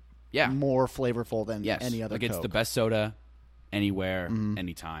yeah, more flavorful than yes. any other Like it's Coke. the best soda, anywhere,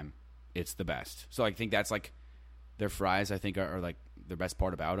 anytime. It's the best. So I think that's like their fries. I think are like the best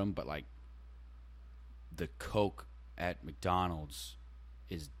part about them. But like the Coke at McDonald's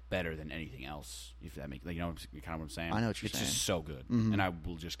is better than anything else. If that makes kind of what I'm saying. I know what you're it's saying. just so good, and I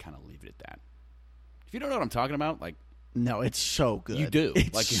will just kind of leave it at that. If you don't know what I'm talking about, like No, it's so good. you do,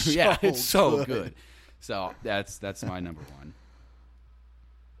 It's like so yeah, it's so good. good. So that's my number one.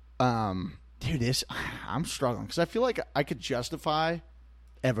 Dude, I'm struggling because I feel like I could justify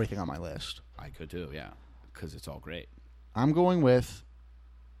everything on my list. I could too, yeah, because it's all great. I'm going with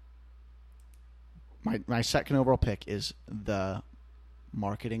my second overall pick is the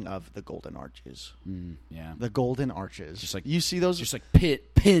marketing of the Golden Arches. Yeah, The Golden Arches. Just like- you see those. just like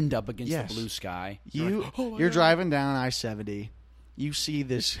pinned up against Yes. the blue sky. you're driving down I-70. You see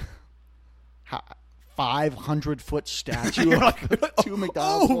this 500-foot statue of two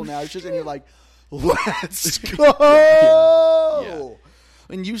McDonald's Golden Arches, and you're like, "Let's go!"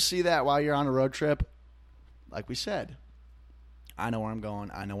 Yeah. And you see that while you're on a road trip. Like we said, I know where I'm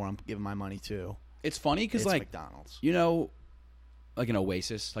going. I know where I'm giving my money to. It's funny because It's like McDonald's. like an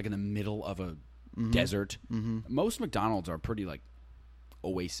oasis, like in the middle of a desert. Most McDonald's are pretty like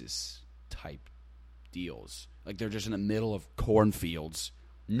oasis type deals. Like they're just in the middle of cornfields.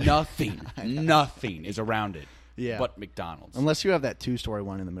 Nothing is around it. Yeah. but McDonald's. Unless you have that 2-story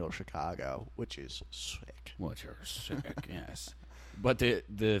one in the middle of Chicago, which is sick. Which are sick, yes. But the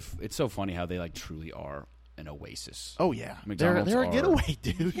it's so funny how they like truly are an oasis. Oh yeah, McDonald's they're a are- getaway,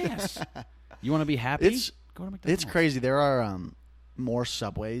 dude. Yes. You want to be happy? It's- Go to McDonald's. It's crazy. There are more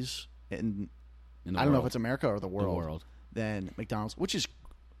Subways in In the I don't know if world. it's America or the world, world. than McDonald's, which is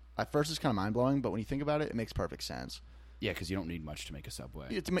at first it's kind of mind blowing, but when you think about it, it makes perfect sense. Yeah, because you don't need much to make a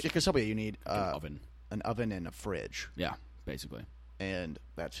Subway. To make a Subway, you need An an oven and a fridge, Yeah, basically. and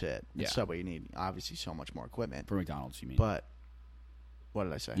that's it. Yeah. At Subway, you need obviously so much more equipment. For McDonald's, you mean? But what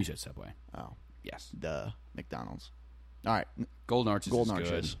did I say? you said Subway. Oh, Yes. duh, McDonald's. All right, Golden Arches Golden is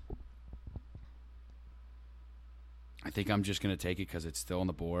Arches. good. I think I'm just going to take it because it's still on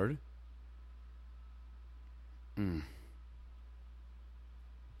the board. I'm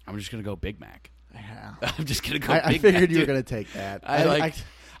just going to go Big Mac. Yeah. I'm just going to go I Big figured Mac, you were dude. going to take that. I like-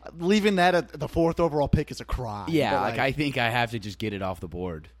 leaving that at the 4th overall pick is a crime. Yeah, but like I think I have to just get it off the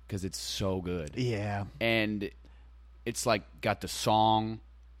board because it's so good. yeah. And it's like got the song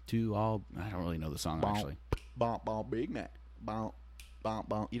to all. I don't really know the song actually. Bonk, bonk, Big Mac. Bonk, bonk,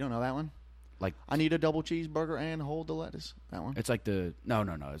 bonk. You don't know that one? Like I need a double cheeseburger and hold the lettuce. That one? it's like the no.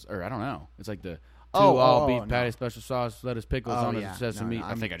 It's, or I don't know. It's like the Oh, all oh, beef no. patty, special sauce, lettuce, pickles Oh, on yeah. it, sesame. No,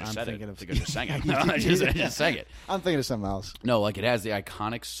 I think I just I'm said it. thinking I of- think I just sang it. I just sang it. I'm thinking of something else. No, like it has the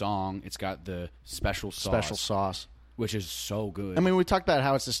iconic song. It's got the special sauce, Special sauce. which is so good. I mean, we talked about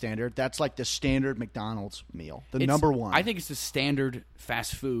how it's the standard. That's like the standard McDonald's meal. The It's- number one. I think it's the standard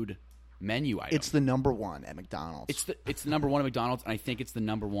fast food menu item. it's the number one at McDonald's. It's the number one at McDonald's, and I think it's the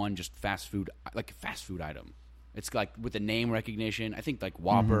number one just fast food item. It's like with the name recognition. I think like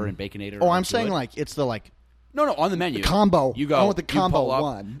Whopper and Baconator. oh, are I'm good. saying like it's the like No, on the menu. Combo. You go. I want the you combo pull up,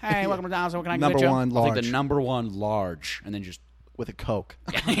 one. Hey, welcome to McDonald's. What can I Number get you? one, I'll take large. the number one large, and then just With a Coke.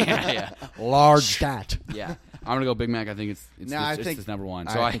 yeah. Large stat. Yeah, I'm gonna go Big Mac. I think it's No, I think this number one.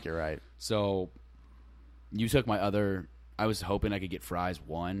 I think you're right. So you took my other. I was hoping I could get fries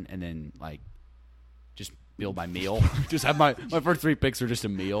one, and then like just meal by meal. Just have my first 3 picks are just a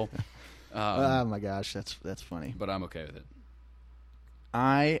meal. Oh my gosh, that's funny. But I'm okay with it.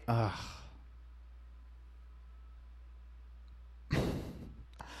 I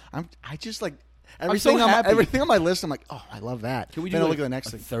just like everything. so happy. Everything on my list. I'm like, oh, I love that. Can we Then do I look at the next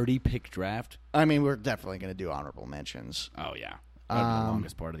a thing? 30 pick draft? I mean, we're definitely going to do honorable mentions. Oh yeah, that'll be the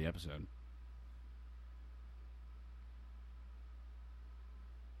longest part of the episode.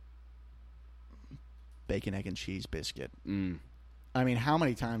 Bacon, egg, and cheese biscuit. Mm. I mean, how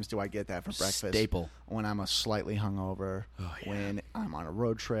many times do I get that for breakfast? Staple. When I'm a slightly hungover. Oh, yeah. When I'm on a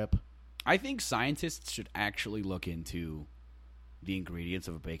road trip. I think scientists should actually look into the ingredients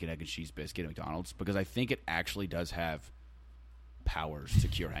of a bacon, egg, and cheese biscuit at McDonald's because I think it actually does have powers to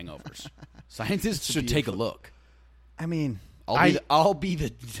cure hangovers. Scientists should take a look. I mean, I'll be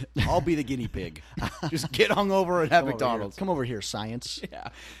the guinea pig. Just get hungover and have McDonald's. Come over here, science. Yeah,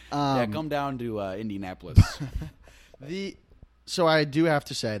 come down to Indianapolis. So I do have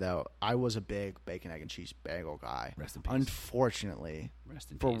to say though, I was a big bacon, egg, and cheese bagel guy. Rest in peace. Unfortunately,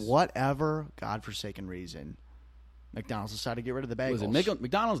 Rest in for peace. whatever godforsaken reason, McDonald's decided to get rid of the bagels. Listen,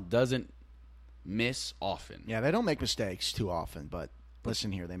 McDonald's doesn't miss often. Yeah, they don't make mistakes too often, but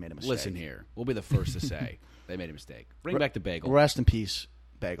listen here, they made a mistake. Listen here, we'll be the first to say they made a mistake. Bring back the bagel. Rest in peace,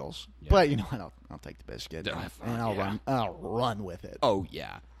 bagels. Yeah. But you know what? I'll take the biscuit Yeah, and I'll yeah. run with it. Oh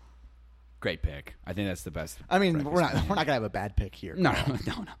yeah, great pick. I think that's the best. I mean, breakfast we're not menu. gonna have a bad pick here. No.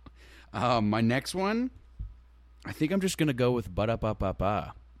 My next one, I think I'm just gonna go with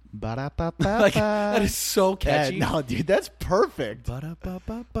Ba-da-ba-ba-ba. Ba-da-ba-ba-ba. Like that is so catchy. No, dude, that's perfect.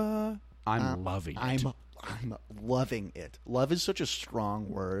 Ba-da-ba-ba-ba. I'm loving it. I'm loving it. Love is such a strong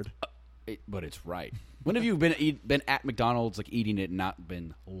word. But it's right. When have you been at McDonald's like eating it and not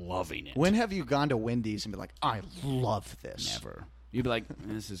been loving it? When have you gone to Wendy's and been like, I love this? Never. You'd be like,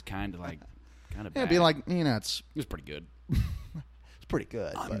 this is kind of bad. Yeah, be like, it's It was pretty good. pretty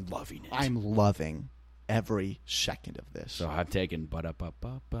good. I'm but loving it. I'm loving every second of this. So I've taken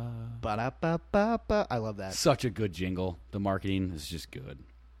Ba-da-ba-ba-ba. Ba-da-ba-ba-ba. I love that. Such a good jingle. The marketing is just good.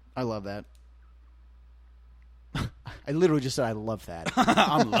 I love that. I literally just said I love that.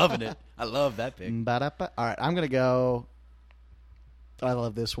 I'm loving it. I love that pick. Ba-da-ba. All right, I'm gonna go. I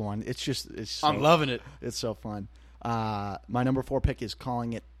love this one. It's so, I'm loving it. It's so fun. My number 4 pick is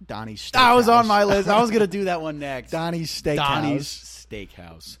calling it Donnie's Steakhouse. That was on my list. I was going to do that one next. Donnie's Steakhouse. Donnie's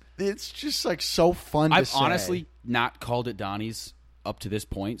Steakhouse. It's just like so fun to I've say. honestly not called it Donnie's up to this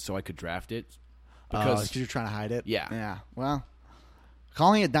point, so I could draft it. Because you're trying to hide it. Yeah. Yeah. Well,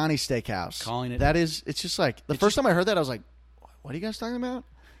 calling it Donnie's Steakhouse. Calling it- That is. It's just like the first time I heard that, I was like, "What are you guys talking about?"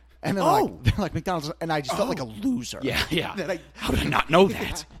 And then they're like McDonald's, and I just felt like a loser. Yeah. Then How did I not know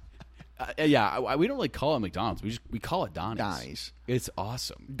that? We don't really call it McDonald's. We call it Donnie's. Donnie's. It's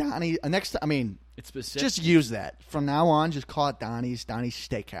awesome. Donnie. Next, I mean, It's specific. just use that from now on. Just call it Donnie's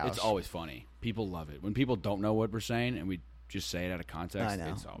Steakhouse. It's always funny. People love it when people don't know what we're saying, and we just say it out of context. I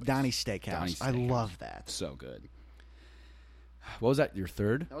know. It's always Donnie's Steakhouse. Donnie's I Steakhouse. love that. So good. What was that? Your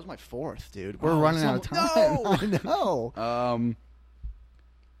third? That was my 4th, dude. We're running out of time. No! I know.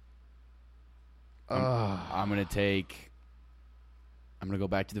 I'm gonna go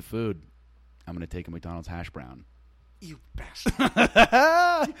back to the food. I'm gonna take a McDonald's hash brown. You bastard.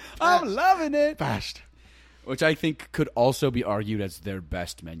 I'm loving it. Fast. Which I think could also be argued as their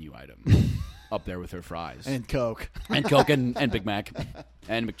best menu item, up there with their fries And Coke. and Coke and Big Mac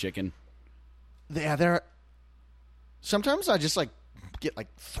and McChicken. Yeah, they're. Sometimes I just like get like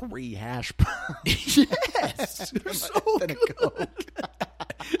 3 hash browns. Yes, they're so Than a good. Coke.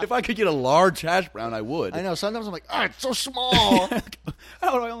 If I could get a large hash brown, I would. I know. Sometimes I'm like, it's so small.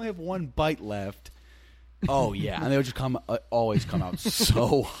 How do I only have one bite left? Oh yeah, and they would just always come out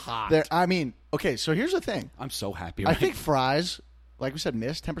so hot. I mean, okay. So here's the thing. I'm so happy. I Right? think fries, like we said,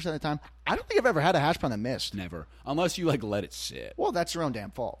 miss 10% of the time. I don't think I've ever had a hash brown that missed. never, unless you like let it sit. Well, that's your own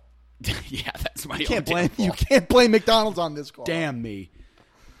damn fault. Yeah, that's my You can't own blame damn you fault. can't blame McDonald's on this call. Damn me.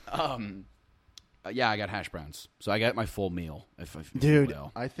 Yeah, I got hash browns, so I got my full meal. If you Dude,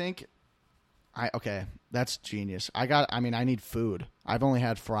 will. I think okay, that's genius. I need food. I've only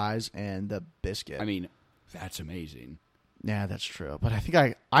had fries and the biscuit. I mean, that's amazing. yeah, that's true. But I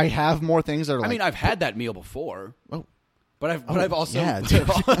think I have more things that are like I mean, I've had that meal before, oh, but I've also, yeah,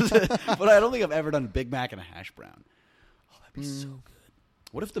 but I don't think I've ever done a Big Mac and a hash brown. Oh, that'd be so good.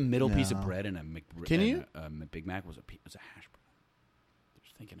 What if the middle piece of No. bread in a Can you? Big Mac was a hash brown?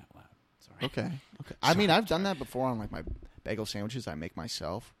 Just thinking out loud. Sorry. Okay. I mean, I've done that before on like my bagel sandwiches. I make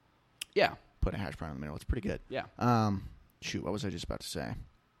myself. Yeah. Put a hash brown in the middle. It's pretty good. Yeah. Shoot, what was I just about to say?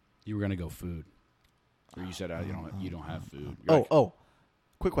 You were gonna go food, or you said you don't have food. You're like, Oh,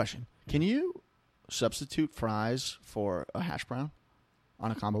 quick question. Can you substitute fries for a hash brown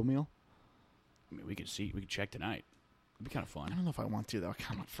on a combo meal? I mean, we could check tonight. It'd be kind of I fun. don't know if I want to though.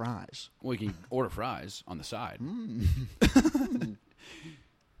 I want fries. We can order fries on the side.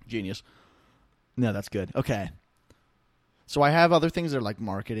 Genius. No, that's good. Okay. So I have other things that are like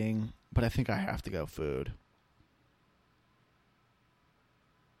marketing, but I think I have to go food.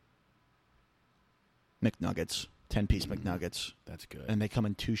 McNuggets. 10-piece McNuggets. That's good. And they come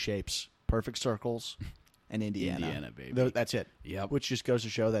in 2 shapes. Perfect circles and Indiana. Indiana, baby. That's it. Yep. Which just goes to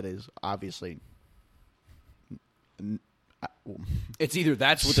show that is obviously... It's either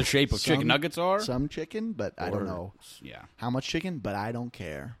that's what the shape of chicken nuggets are. Some chicken, but I don't or- know Yeah. how much chicken, but I don't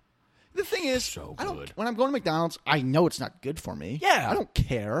care. The thing is, So I don't, good. when I'm going to McDonald's, I know it's not good for me. Yeah. I don't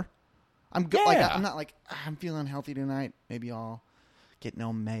care. I'm good. Like, Yeah. I'm not like, I'm feeling unhealthy tonight. Maybe I'll get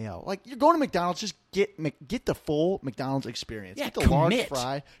no mayo. Like, you're going to McDonald's, just get the full McDonald's experience. Yeah, Get the large commit,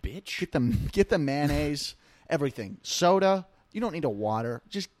 fry. bitch. Get the mayonnaise, everything. Soda. You don't need a water.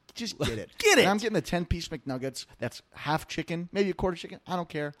 Just get it. Get And it. I'm getting the 10-piece McNuggets. That's half chicken, maybe a quarter chicken. I don't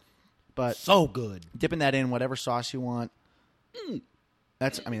care. But So good. dipping that in whatever sauce you want.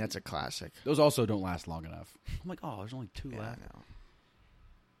 That's a classic. Those also don't last long enough. I'm like, oh, there's only 2 Yeah, I left. know.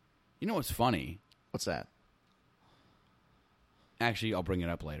 You know what's funny? What's that? Actually, I'll bring it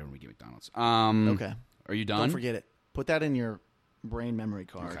up later when we get McDonald's. Okay. Are you done? Don't forget it. Put that in your brain memory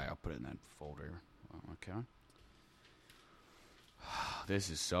card. Okay, I'll put it in that folder. Okay. This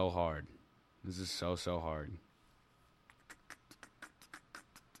is so hard. This is so hard.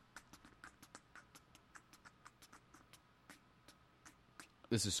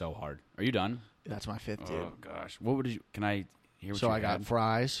 This is so hard. Are you done? That's my 5th, dude. Oh gosh. What would you? Can I hear what So you I got had?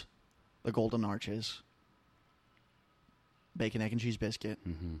 fries, the Golden Arches, bacon, egg, and cheese biscuit,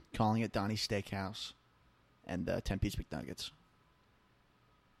 calling it Donnie's Steakhouse, and 10-piece McNuggets.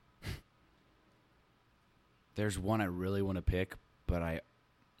 There's one I really want to pick, but I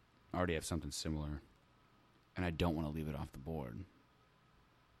already have something similar, and I don't want to leave it off the board.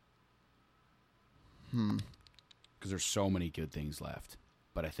 Because there's so many good things left,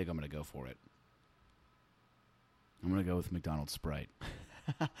 but I think I'm going to go for it. I'm going to go with McDonald's Sprite.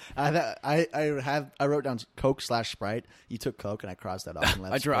 I wrote down Coke/Sprite. You took Coke, and I crossed that off and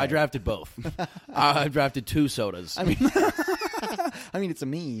left I Sprite. drafted both. I drafted 2 sodas. I mean, it's a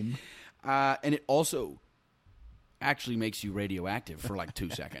meme. And it also actually makes you radioactive for like 2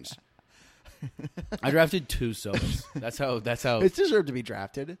 seconds. I drafted 2 sodas. That's how. It deserved to be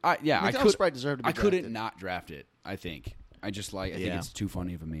drafted. McDonald's Sprite deserved to be I couldn't drafted. not draft it. I think. I think Yeah. it's too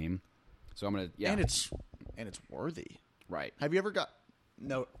funny of a meme. So I'm gonna. Yeah. And it's worthy. right. Have you ever got?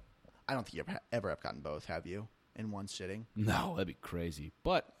 No, I don't think you ever have gotten both. Have you in one sitting? No, that'd be crazy.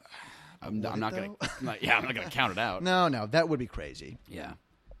 But I'm Would not it, gonna. though? I'm not gonna count it out. No, that would be crazy. Yeah.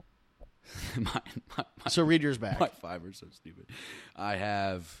 my So read yours back. my 5 are so stupid. I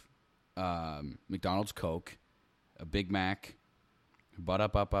have McDonald's Coke, a Big Mac,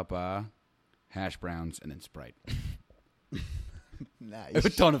 hash browns, and then Sprite. Nice. A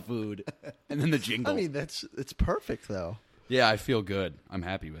ton of food, and then the jingle. I mean, it's perfect though. yeah, I feel good. I'm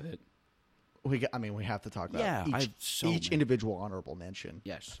happy with it. We have to talk about Yeah, I have so each many. individual honorable mention.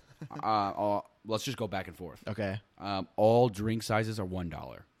 Yes. Let's just go back and forth. Okay, All drink sizes are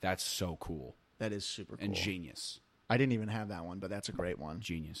 $1. That's so cool that is super cool. and genius. I didn't even have that one, but that's a great one.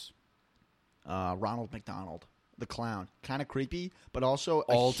 Genius. Ronald McDonald, the clown, kind of creepy, but also a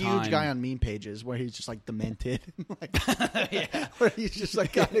All huge time. guy on meme pages where he's just like demented, where he's just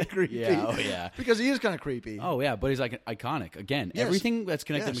like kind of creepy. Yeah, oh, yeah. because he is kind of creepy. Oh yeah, but he's like iconic again. Yes. Everything that's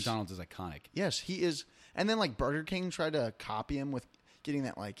connected Yes. to McDonald's is iconic. Yes, he is. And then like Burger King tried to copy him with getting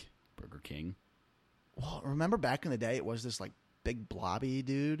that like. Burger King. Well, remember back in the day, it was this like big blobby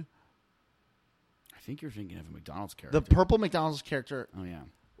dude. I think you're thinking of a McDonald's character. The purple McDonald's character Oh yeah.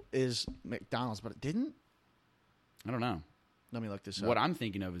 is McDonald's, but it didn't. I don't know. Let me look this up. What I'm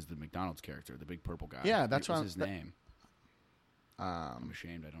thinking of is the McDonald's character, the big purple guy. Yeah, that's what's what his I'm- name. I'm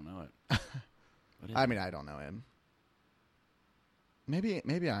ashamed I don't know it. What is I it? mean, I don't know him. Maybe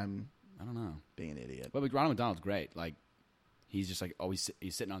I'm I don't know. being an idiot. But Ronald McDonald's great. Like, he's just like always.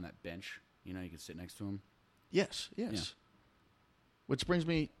 He's sitting on that bench. You know, you can sit next to him. Yes. Yeah. Which brings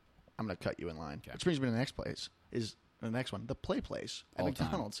me, I'm going to cut you in line. Okay. Which brings me to the next place. Is the next one the Play Place at All time.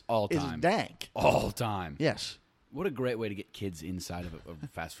 McDonald's? All is time. dank. All time. Yes. What a great way to get kids inside of a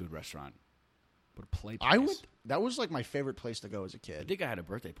fast food restaurant. What a play place. I went. That was like my favorite place to go as a I kid. think I had a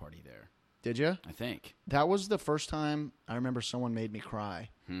birthday party there. Did you? I think. That was the first time I remember someone made me cry.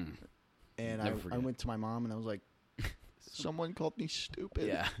 And Never I forget. went to my mom and I was like, someone called me stupid.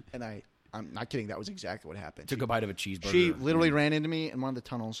 Yeah. And I'm not kidding. That was exactly what happened. Took a bite of a cheeseburger. She literally ran into me in one of the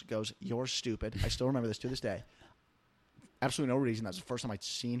tunnels, goes, "You're stupid." I still remember this to this day. Absolutely no reason. That's the first time I'd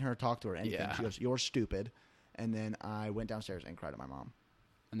seen her, talk to her, or anything. Yeah. She goes, "You're stupid." And then I went downstairs and cried to my mom.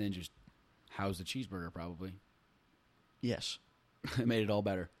 And then just housed the cheeseburger, probably. Yes. It made it all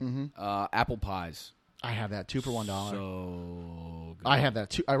better. Mm-hmm. Apple pies. I have that, 2 for $1. So good. I have that,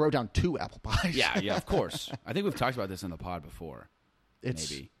 too. I wrote down 2 apple pies. Yeah, of course. I think we've talked about this in the pod before. It's,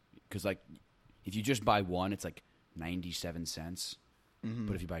 Maybe. Because, like, if you just buy one, it's like 97 cents.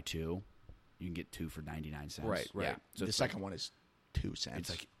 But if you buy 2, you can get 2 for 99 cents. Right. Yeah. So the it's second like, one is 2 cents. it's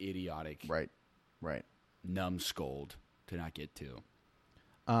like idiotic, Right. numbskulled to not get 2.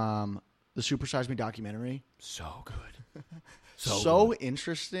 The Super Size Me documentary. So good. So good.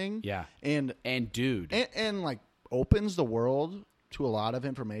 interesting. Yeah. And dude. and like opens the world to a lot of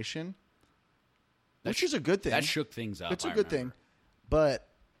information, which is a good thing. That shook things up. It's a I good remember. thing. But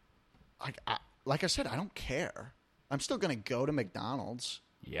like I said, I don't care. I'm still going to go to McDonald's.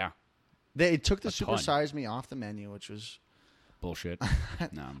 Yeah. They took the A Super ton. Size Me off the menu, which was Bullshit. No,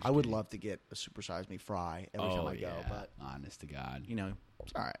 I'm just I would kidding. love to get a Super Size Me fry every time I go, but honest to God. you know,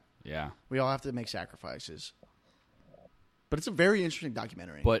 it's all right. Yeah. We all have to make sacrifices. But it's a very interesting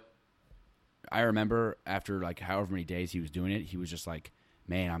documentary. But I remember after like however many days he was doing it, he was just like,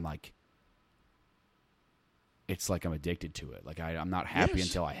 man, I'm like, it's like I'm addicted to it. Like I'm not happy Yes.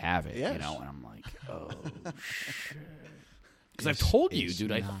 until I have it, Yes. you know? And I'm like, oh, shit. Because I've told you, it's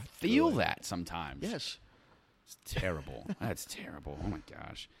dude, I not feel good. that sometimes. yes. It's terrible. That's terrible. Oh, my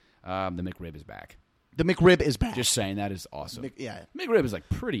gosh. The McRib is back. The McRib is back. Just saying, that is awesome. Yeah. McRib is like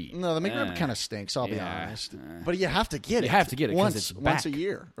pretty. No, the McRib kind of stinks, I'll be yeah, honest. But you have to get it. You have to get it 'cause once it's once a back.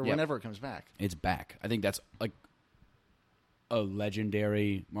 year or Yep. whenever it comes back. It's back. I think that's like a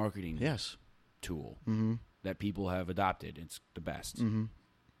legendary marketing Yes. tool that people have adopted. It's the best.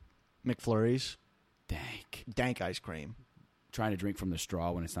 McFlurries, Dank. dank ice cream. Trying to drink from the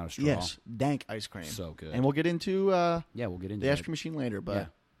straw when it's not a straw. Yes, dank ice cream. So good. And we'll get into Yeah, we'll get into the ice that. cream machine later, but Yeah.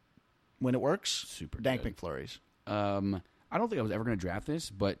 when it works, Super dank good. McFlurries. I don't think I was ever going to draft this,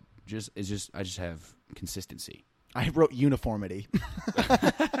 but I just have consistency. I wrote uniformity.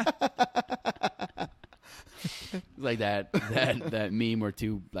 Like that meme where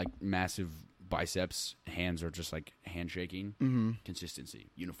two like massive biceps hands are just like handshaking. Mm-hmm. Consistency,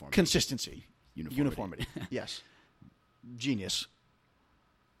 uniformity. Consistency. Uniformity. Yes. Genius.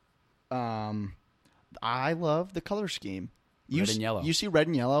 I love the color scheme. Red and yellow. You see red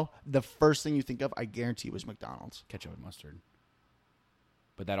and yellow, the first thing you think of, I guarantee, was McDonald's. Ketchup and mustard.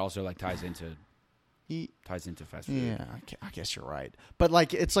 But that also like ties into fast food. Yeah, I guess you're right. But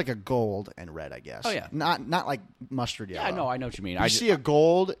like it's like a gold and red, I guess. Oh, yeah. Not like mustard yellow. Yeah, no, I know what you mean. You see a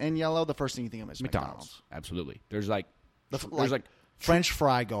gold and yellow, the first thing you think of is McDonald's. Absolutely. There's like There's like French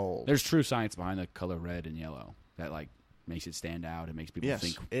fry gold. there's true science behind the color red and yellow that like makes it stand out. It makes people Yes,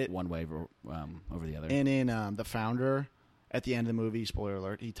 think one way over the other. And in The Founder, at the end of the movie, spoiler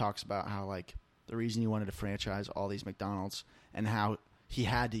alert, he talks about how like the reason he wanted to franchise all these McDonald's and how he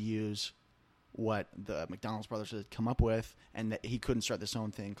had to use what the McDonald's brothers had come up with, and that he couldn't start this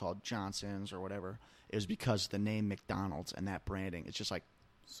own thing called Johnson's or whatever. It was because the name McDonald's and that branding. It's just like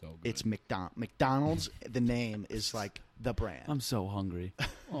so good. it's McDonald's. The name is like the brand. I'm so hungry.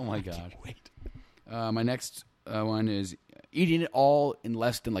 Oh my god. Wait, My next one is eating it all in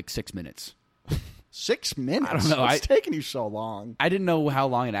less than like 6 minutes. 6 minutes? I don't know. It's taking you so long. I didn't know how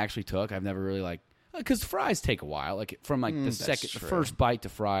long it actually took. I've never really like because fries take a while. Like from like the that's the true. first bite to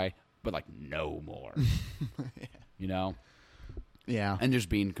fry, but like no more. You know, Yeah. and just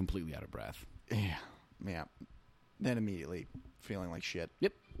being completely out of breath. Yeah. Then immediately feeling like shit.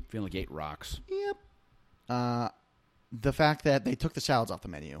 Yep, feeling like 8 rocks. Yep. The fact that they took the salads off the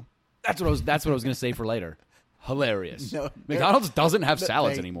menu. That's what I was gonna say for later. Hilarious. No, McDonald's doesn't have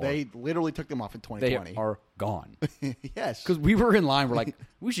salads They- anymore. They literally took them off in They 2020. are gone. Yes. Because we were in line, we're like,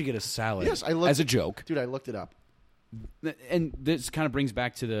 we should get a salad Yes, I looked, as a joke. Dude, I looked it up. And this kind of brings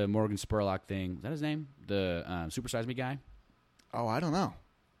back to the Morgan Spurlock thing. Is that his name? The Super Size Me guy? Oh, I don't know.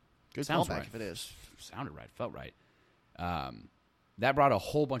 Good Sounds callback right. if it is. Sounded right. Felt right. That brought a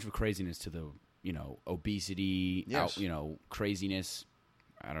whole bunch of craziness to the, obesity, Yes. craziness.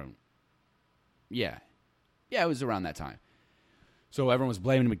 Yeah, it was around that time. So everyone was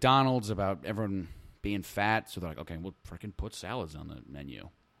blaming McDonald's about everyone being fat. So they're like, okay, we'll freaking put salads on the menu.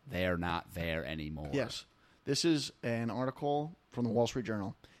 They're not there anymore. Yes. This is an article from the Wall Street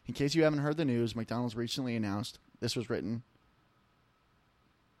Journal. In case you haven't heard the news, McDonald's recently announced, this was written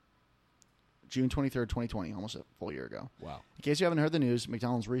June 23rd, 2020, almost a full year ago. Wow. In case you haven't heard the news,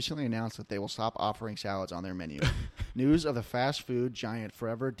 McDonald's recently announced that they will stop offering salads on their menu. News of the fast food giant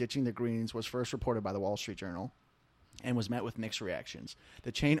forever ditching the greens was first reported by the Wall Street Journal and was met with mixed reactions.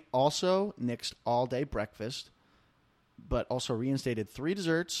 The chain also nixed all-day breakfast, but also reinstated 3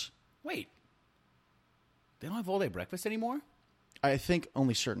 desserts. Wait. They don't have all-day breakfast anymore? I think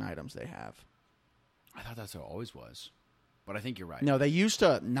only certain items they have. I thought that's how it always was. But I think you're right. No, they used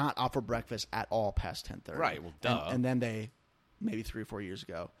to not offer breakfast at all past 10:30. Right, well, duh. And then they, maybe 3 or 4 years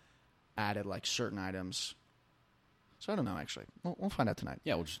ago, added like certain items. So I don't know, actually. We'll find out tonight.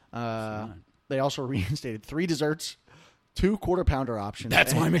 Yeah, we'll just... They also reinstated 3 desserts, 2 quarter-pounder options.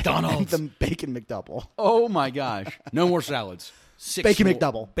 That's my McDonald's. And the Bacon McDouble. Oh, my gosh. No more salads. 6 Bacon more-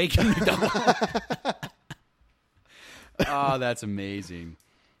 McDouble. Bacon McDouble. Oh, that's amazing.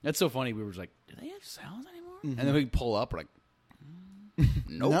 That's so funny. We were just like, do they have salads anymore? And then we pull up, we're like,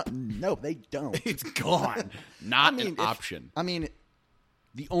 nope. No, they don't. It's gone. Not an option. I mean,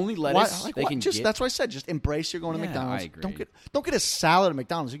 The only why, lettuce like, they why- can just get... that's what I said. Just embrace you're going to Yeah, McDonald's. I agree. Don't get a salad at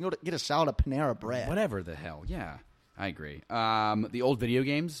McDonald's. You can go get a salad at Panera Bread. Whatever the hell. Yeah, I agree. The old video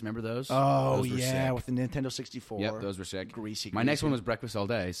games, remember those? Oh, Those were yeah, sick. with the Nintendo 64. Yep, those were sick. Greasy. My next one was breakfast all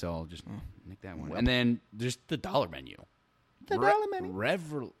day, so I'll just make that one. And then just the dollar menu. The dollar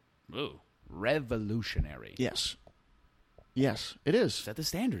menu. Revolutionary. Yes. Yes, it is. Is that the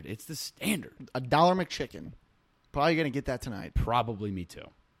standard? It's the standard. $1 McChicken. Probably going to get that tonight. Probably me too.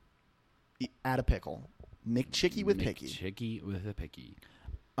 Add a pickle. McChicky with picky. Chicky with a picky.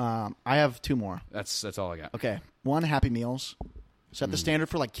 I have 2 more. That's all I got. Okay. 1, Happy Meals. Set the standard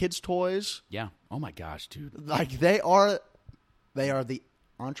for like kids' toys. Yeah. Oh my gosh, dude. Like they are the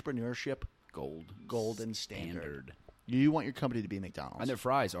entrepreneurship Golden standard. You want your company to be McDonald's. And their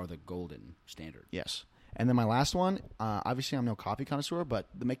fries are the golden standard. Yes. And then my last one, obviously I'm no coffee connoisseur, but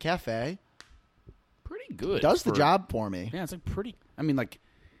the McCafe Pretty good. does the job for me. Yeah, it's like pretty. I mean, like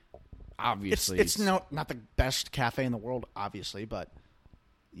obviously, It's not the best cafe in the world, obviously, but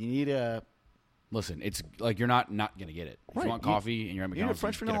you need a Listen, it's like you're not gonna get it. If Right. you want coffee and you're at you need a McDonald's,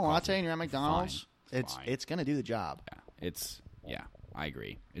 French you get vanilla coffee. latte and you're at McDonald's. Fine. Fine. It's gonna do the job. Yeah, I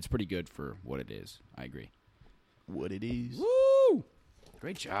agree. It's pretty good for what it is. I agree. What it is. Woo!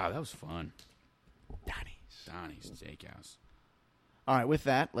 Great job. That was fun. Donnie's Steakhouse. All right, with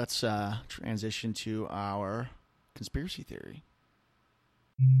that, let's transition to our conspiracy theory.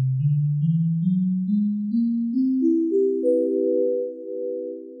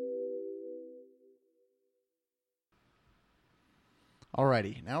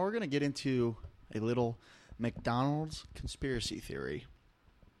 Alrighty, now we're going to get into a little McDonald's conspiracy theory.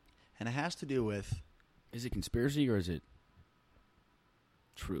 And it has to do with, Is it conspiracy or is it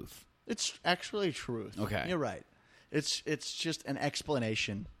truth? it's actually truth. Okay. You're right. It's just an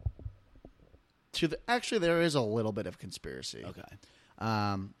explanation. Actually, there is a little bit of conspiracy. Okay.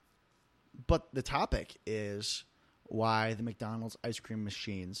 But the topic is why the McDonald's ice cream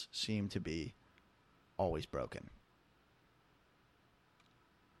machines seem to be always broken.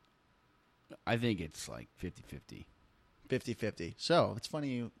 I think it's like 50-50. 50-50. So, it's funny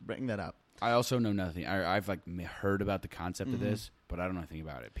you bring that up. I also know nothing. I've like heard about the concept of this, but I don't know anything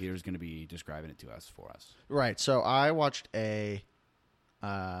about it. Peter's going to be describing it to us for us. Right. So, I watched a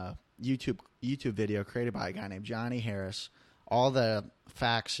YouTube video created by a guy named Johnny Harris. All the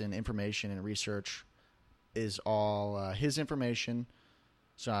facts and information and research is all his information.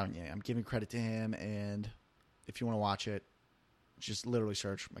 So, I'm giving credit to him. And if you want to watch it, just literally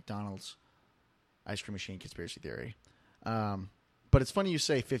search McDonald's ice cream machine conspiracy theory. But it's funny you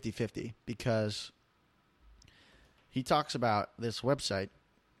say 50-50 because he talks about this website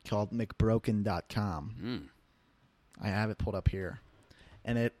called McBroken.com. I have it pulled up here.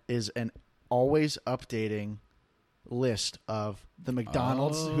 And it is an always updating list of the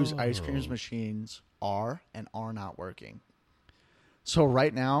McDonald's whose ice cream machines are and are not working. So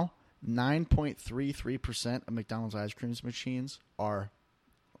right now, 9.33% of McDonald's ice cream machines are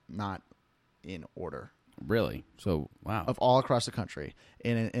not in order. Really? So, wow. Of all across the country.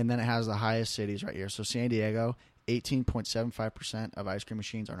 And then it has the highest cities right here. So San Diego, 18.75% of ice cream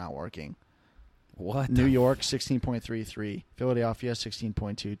machines are not working. What? New York, 16.33. Philadelphia,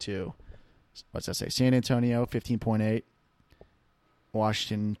 16.22. What's that say? San Antonio, 15.8.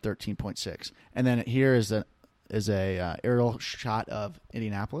 Washington, 13.6. And then here is a aerial shot of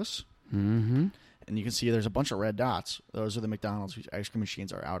Indianapolis. Mm-hmm. And you can see there's a bunch of red dots. Those are the McDonald's whose ice cream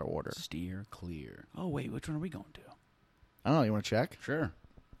machines are out of order. Steer clear. Oh, wait. Which one are we going to? I don't know. You want to check? Sure.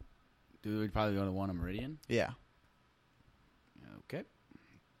 Do we probably go to one on Meridian? Yeah. Okay.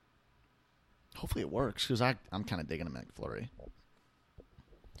 Hopefully it works because I'm kind of digging a McFlurry.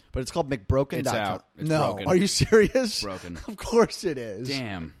 But it's called McBroken.com. It's out. It's no, broken. are you serious? Broken. Of course it is.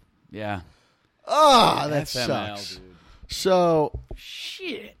 Damn. Yeah. Ah, that FML, sucks. dude. So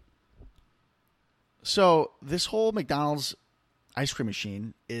Shit. So this whole McDonald's ice cream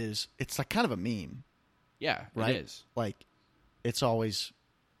machine it's like kind of a meme, Yeah, right? it is. Like it's always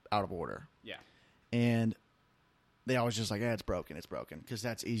out of order. Yeah. And they always just like, it's broken, because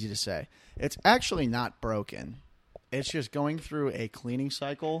that's easy to say. It's actually not broken. It's just going through a cleaning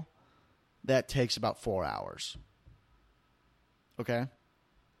cycle that takes about 4 hours. Okay?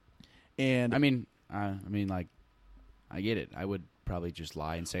 And I mean, like, I get it. I would probably just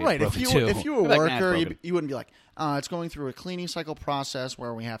lie and say right, it's if broken you too. if you were a I'd be like, "Nah, it's worker, broken." you wouldn't be like, it's going through a cleaning cycle process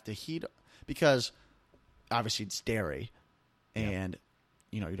where we have to heat, because obviously it's dairy, and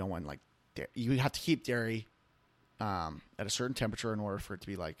you don't want like you have to heat dairy at a certain temperature in order for it to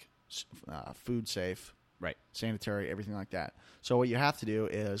be like food safe, Right. sanitary, everything like that. So what you have to do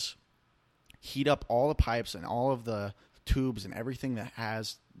is heat up all the pipes and all of the tubes and everything that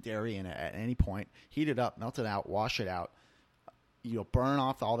has dairy in it at any point. Heat it up, melt it out, wash it out. You'll burn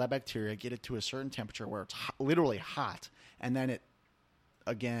off all that bacteria, get it to a certain temperature where it's literally hot, and then it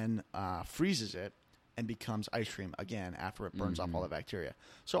again freezes it and becomes ice cream again after it burns off all the bacteria.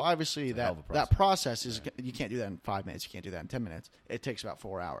 So obviously hell of a that process is you can't do that in 5 minutes. You can't do that in 10 minutes. It takes about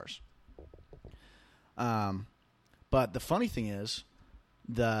 4 hours. But the funny thing is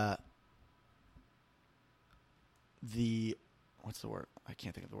the what's the word? I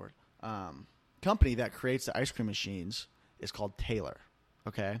can't think of the word. Company that creates the ice cream machines is called Taylor,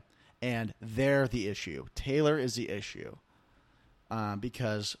 okay? And they're the issue. Taylor is the issue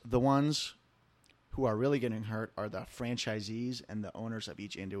because the ones who are really getting hurt are the franchisees and the owners of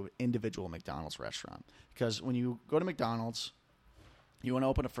each individual McDonald's restaurant. Because when you go to McDonald's, you want to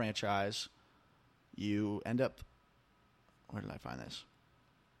open a franchise, you end up... Where did I find this?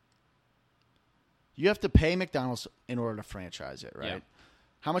 You have to pay McDonald's in order to franchise it, right? Yeah.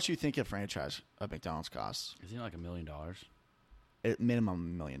 How much do you think a franchise of McDonald's costs? Isn't it like $1 million? At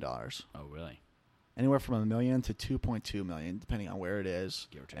minimum $1 million. Oh, really? Anywhere from $1 million to $2.2 million, depending on where it is,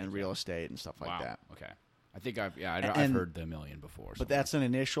 Give or take, and real estate and stuff like Wow. that. Okay. I think I've And- heard the $1 million before. But somewhere. that's an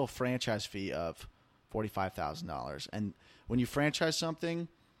initial franchise fee of $45,000. And when you franchise something,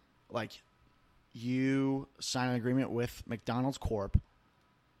 like you sign an agreement with McDonald's Corp.,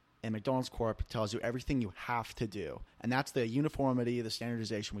 and McDonald's Corp. Tells you everything you have to do. And that's the uniformity, the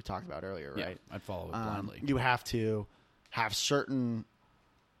standardization we talked about earlier, yeah, right? I'd follow it blindly. You have to have this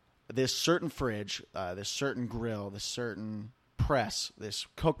certain fridge, this certain grill, this certain press, this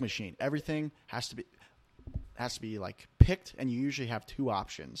Coke machine. Everything has to be like picked, and you usually have two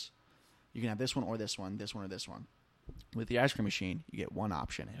options. You can have this one or this one, this one or this one. With the ice cream machine, you get one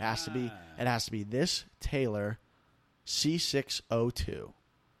option. It has to be this Taylor C602.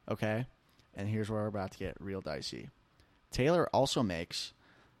 Okay? And here's where we're about to get real dicey. Taylor also makes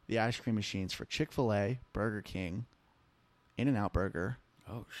the ice cream machines for Chick-fil-A, Burger King, In-N-Out Burger,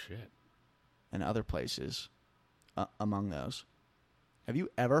 Oh, shit. and other places among those. Have you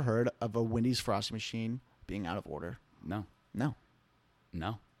ever heard of a Wendy's Frosty machine being out of order? No. No.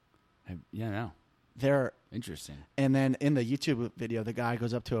 No. No. They're... Interesting. And then in the YouTube video, the guy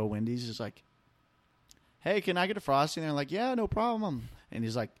goes up to a Wendy's, is like, "Hey, can I get a Frosty?" And they're like, "Yeah, no problem." And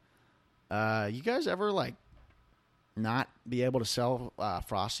he's like, "You guys ever like not be able to sell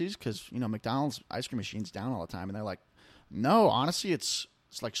Frosties because McDonald's ice cream machine's down all the time?" And they're like, "No, honestly, it's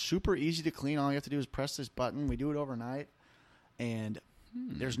like super easy to clean. All you have to do is press this button. We do it overnight, and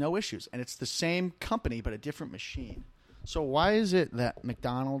there's no issues. And it's the same company but a different machine." So why is it that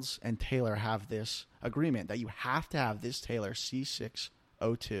McDonald's and Taylor have this agreement that you have to have this Taylor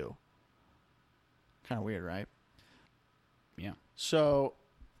C602? Kind of weird, right? Yeah. So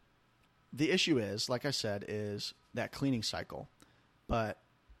the issue is, like I said, is that cleaning cycle. But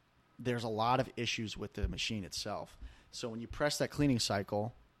there's a lot of issues with the machine itself. So when you press that cleaning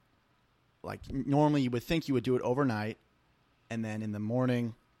cycle, like normally you would think you would do it overnight, and then in the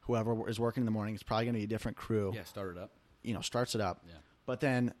morning, whoever is working in the morning, it's probably going to be a different crew. Yeah, start it up. Starts it up. Yeah. But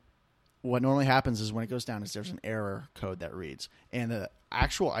then what normally happens is when it goes down is there's an error code that reads. And the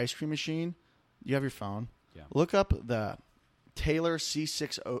actual ice cream machine, you have your phone. Yeah. Look up the Taylor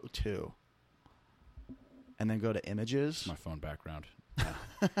C602 and then go to images. My phone background.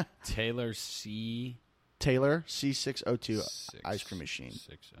 Taylor C. Taylor C602 ice cream machine.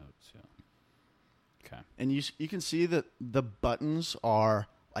 602. Okay. And you can see that the buttons are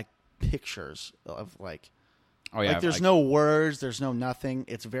like pictures of like Oh yeah, Like there's no words, there's no nothing.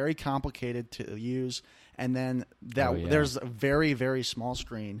 It's very complicated to use. And then there's a very, very small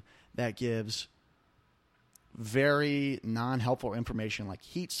screen that gives very non-helpful information like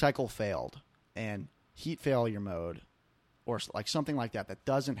heat cycle failed and heat failure mode or like something like that that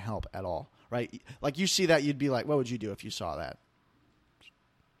doesn't help at all, right? Like you see that, you'd be like, what would you do if you saw that?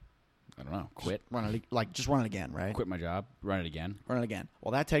 I don't know. Quit. Just run it again, right? Quit my job. Run it again. Run it again.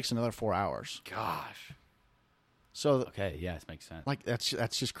 Well, that takes another 4 hours. Gosh. So Okay. Yeah, this makes sense. like that's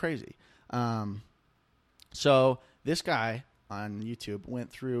just crazy. So this guy on YouTube went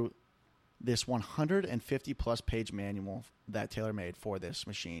through this 150 plus page manual that Taylor made for this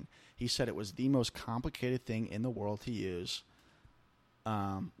machine. He said it was the most complicated thing in the world to use.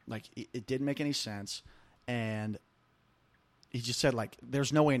 Like it didn't make any sense, and he just said like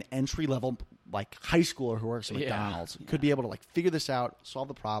there's no way an entry level like high schooler who works at McDonald's could be able to like figure this out, solve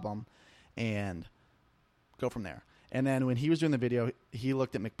the problem, and go from there. And then when he was doing the video, he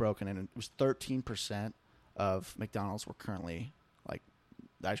looked at McBroken, and it was 13% of McDonald's were currently like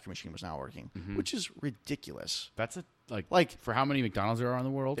the ice cream machine was not working, which is ridiculous. That's Like for how many McDonald's there are in the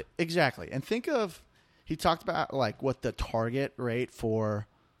world? Exactly. And think of, he talked about like what the target rate for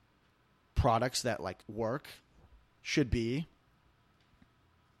products that like work should be.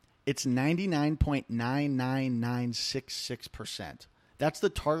 It's 99.99966%. That's the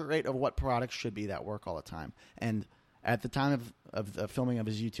target rate of what products should be that work all the time. And at the time of the filming of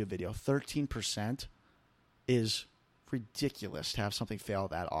his YouTube video, 13% is ridiculous to have something fail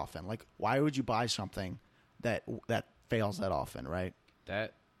that often. Like, why would you buy something that fails that often, right?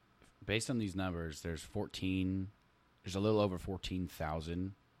 That, based on these numbers, there's a little over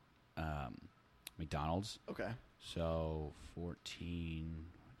 14,000 McDonald's. Okay. So 14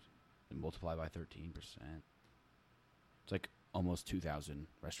 multiply by 13%. It's like almost 2,000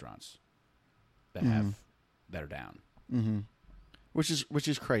 restaurants that are down. Mm-hmm. Which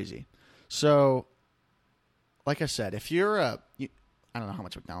is crazy. So, like I said, if you're I don't know how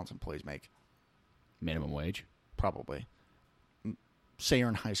much McDonald's employees make. Minimum wage? Probably. Say you're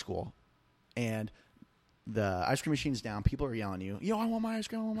in high school, and the ice cream machine's down. People are yelling at you. I want my ice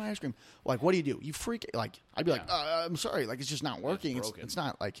cream. I want my ice cream. Like, what do? You freak. Like, I'd be like, I'm sorry. Like, it's just not working. It's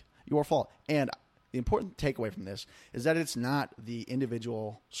not like your fault. And the important takeaway from this is that it's not the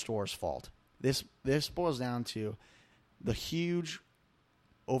individual store's fault. This boils down to the huge,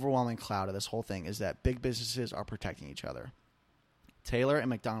 overwhelming cloud of this whole thing is that big businesses are protecting each other. Taylor and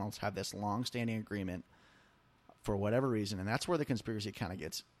McDonald's have this long-standing agreement for whatever reason, and that's where the conspiracy kind of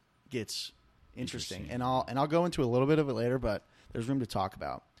gets interesting. And I'll go into a little bit of it later, but there's room to talk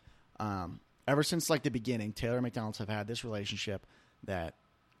about. Ever since like the beginning, Taylor and McDonald's have had this relationship that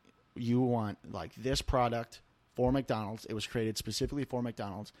you want like this product for McDonald's. It was created specifically for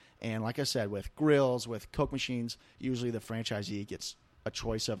McDonald's, and like I said, with grills, with Coke machines, usually the franchisee gets a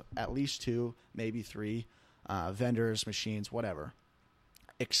choice of at least 2, maybe 3 vendors, machines, whatever.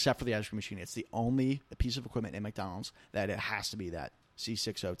 Except for the ice cream machine, it's the only piece of equipment in McDonald's that it has to be that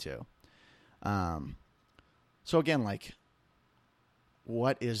C602. So again, like,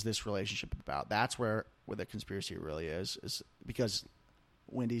 what is this relationship about? That's where the conspiracy really is because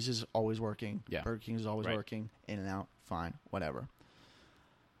Wendy's is always working, Burger King is always working, In-N-Out, fine, whatever.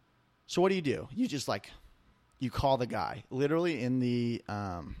 So what do? You just like, you call the guy. Literally in the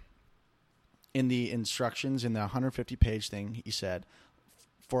instructions in the 150-page thing, he said,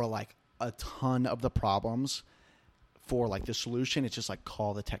 for like a ton of the problems, for like the solution, it's just like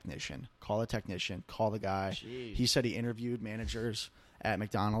call the technician, call the guy. Jeez. He said he interviewed managers at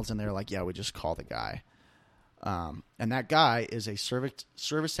McDonald's, and they're like, yeah, we just call the guy. And that guy is a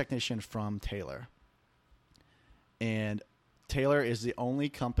service technician from Taylor. And Taylor is the only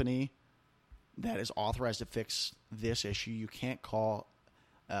company that is authorized to fix this issue. You can't call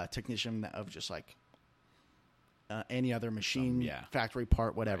a technician of just like any other machine, factory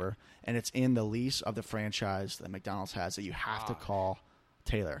part, whatever. And it's in the lease of the franchise that McDonald's has that you have to call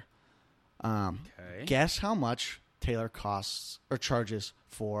Taylor. Okay. Guess how much Taylor costs or charges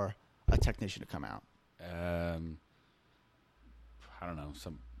for a technician to come out? I don't know,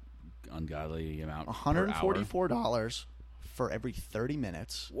 some ungodly amount. $144 for every 30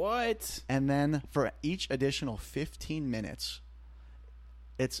 minutes. What? And then for each additional 15 minutes,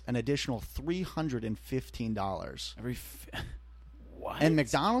 it's an additional $315. What? And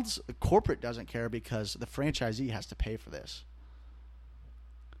McDonald's corporate doesn't care because the franchisee has to pay for this.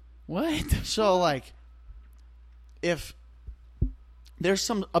 What? So, like, if there's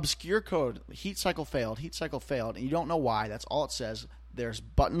some obscure code, heat cycle failed, and you don't know why, that's all it says. There's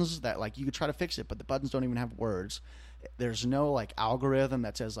buttons that, like, you could try to fix it, but the buttons don't even have words. There's no like algorithm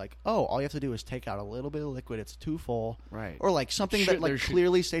that says like, oh, all you have to do is take out a little bit of liquid. It's too full, Right. Or like something Should- that like there should-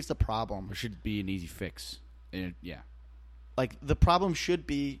 clearly states the problem. There should be an easy fix. And yeah. Like the problem should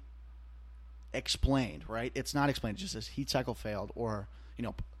be explained, right? It's not explained. It just says heat cycle failed, or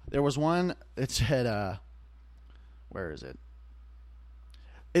there was one that said, where is it?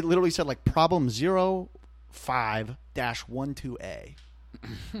 It literally said like problem 05-12A.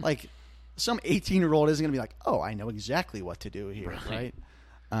 Like some 18-year-old isn't going to be like, oh, I know exactly what to do here, right?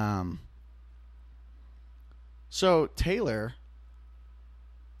 So Taylor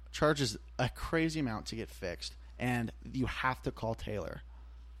charges a crazy amount to get fixed, and you have to call Taylor.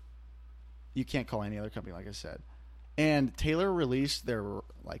 You can't call any other company, like I said. And Taylor released their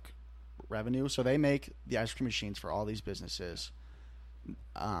like revenue, so they make the ice cream machines for all these businesses.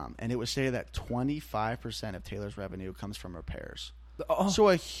 And it was stated that 25% of Taylor's revenue comes from repairs. Oh. So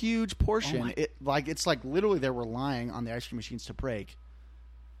a huge portion. It's like literally they're relying on the ice cream machines to break.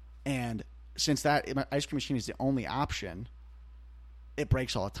 And since that ice cream machine is the only option, it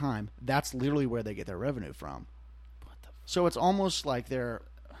breaks all the time. That's literally where they get their revenue from. So it's almost like they're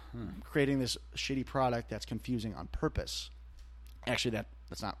creating this shitty product that's confusing on purpose. Actually,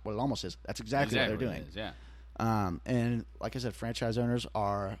 that's not what it almost is. That's exactly what they're doing. It is, yeah. And like I said, franchise owners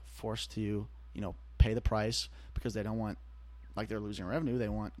are forced to, pay the price because they don't want, like they're losing revenue. They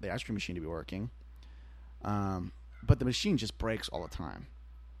want the ice cream machine to be working. But the machine just breaks all the time.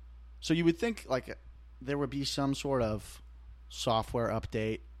 So you would think like there would be some sort of software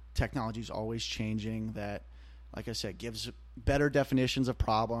update. Technology is always changing that, like I said, gives better definitions of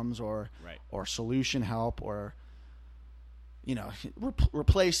problems or solution help or,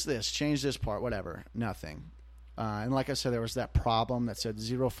 replace this, change this part, whatever. Nothing. And like I said, there was that problem that said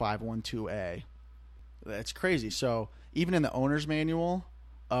 0512A. That's crazy. So even in the owner's manual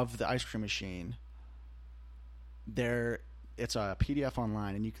of the ice cream machine, it's a PDF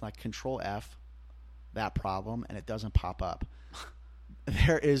online, and you can like Control F that problem, and it doesn't pop up.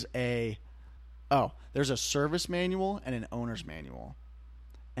 There's a service manual and an owner's manual.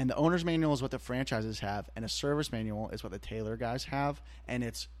 And the owner's manual is what the franchises have, and a service manual is what the Taylor guys have, and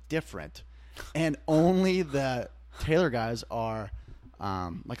it's different. And only the Taylor guys are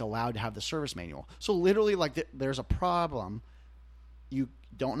allowed to have the service manual. So literally, like there's a problem, you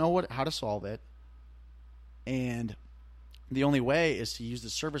don't know how to solve it, and the only way is to use the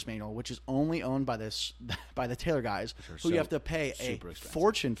service manual, which is only owned by the Taylor guys, who you have to pay a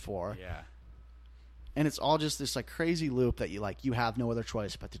fortune for. Yeah. And it's all just this like crazy loop that you have no other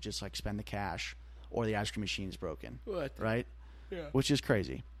choice but to just like spend the cash, or the ice cream machine's broken. Right? Yeah. Which is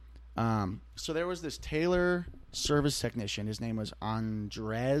crazy. So there was this Taylor service technician. His name was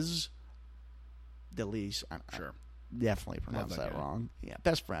Andres Delis. Sure. Definitely pronounced that wrong. Yeah,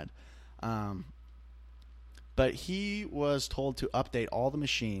 best friend. But he was told to update all the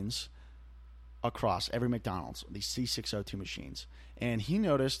machines across every McDonald's, these C602 machines. And he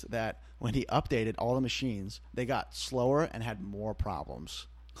noticed that when he updated all the machines, they got slower and had more problems.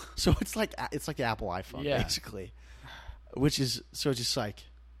 So it's like the Apple iPhone, basically. Which is so just like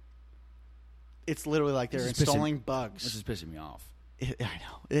it's literally like they're installing bugs. This is pissing me off. I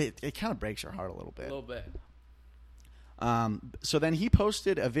know. It kind of breaks your heart a little bit. A little bit. So then he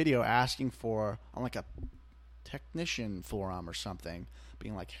posted a video asking on like a technician forum or something,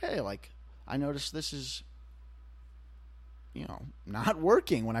 being like, hey, like I noticed this is not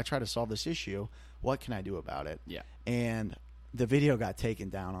working when I try to solve this issue. What can I do about it? Yeah. And the video got taken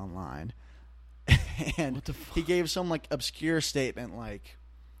down online. And What the fuck? he gave some like obscure statement like,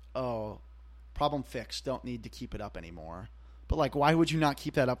 oh, problem fixed, don't need to keep it up anymore. But like, why would you not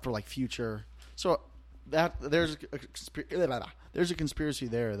keep that up for like future? So that there's a conspiracy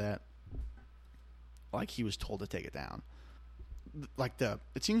there that like he was told to take it down. Like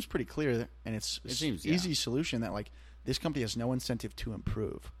it seems pretty clear, and it seems easy solution that like this company has no incentive to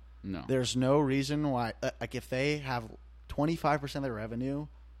improve. No. There's no reason why like if they have 25% of their revenue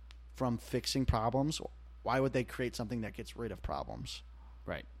from fixing problems, why would they create something that gets rid of problems?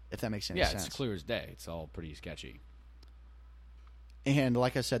 Right. If that makes any Yeah, sense. it's clear as day. It's all pretty sketchy. And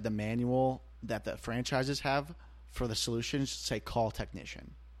like I said, the manual that the franchises have for the solutions say call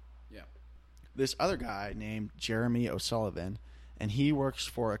technician. Yeah. This other guy named Jeremy O'Sullivan, and he works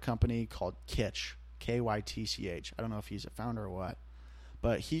for a company called Kytch, Kytch. I don't know if he's a founder or what,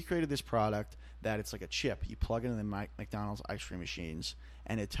 but he created this product that it's like a chip. You plug it in the McDonald's ice cream machines,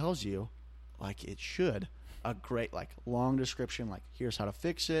 and it tells you, like it should, a great like long description, like here's how to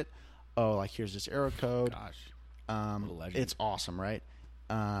fix it. Oh, like here's this error code. Gosh. What a legend. It's awesome, right?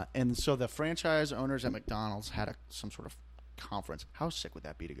 And so the franchise owners at McDonald's had some sort of conference. How sick would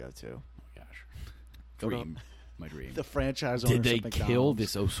that be to go to? Oh my gosh. Go to my dream. The franchise owners Did they of kill McDonald's.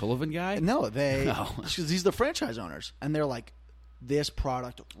 this O'Sullivan guy? No, they. No. Because these are the franchise owners, and they're like, "This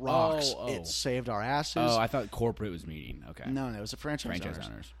product rocks. Oh. It saved our asses." Oh, I thought corporate was meeting. Okay. No, it was the franchise Franchise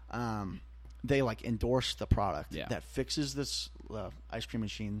owners. They like endorsed the product Yeah. that fixes this ice cream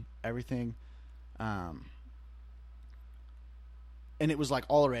machine, everything. And it was like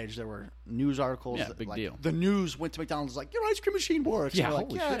all the rage. There were news articles. Yeah, that, big like, deal. The news went to McDonald's like, your ice cream machine works. Yeah, And they're like,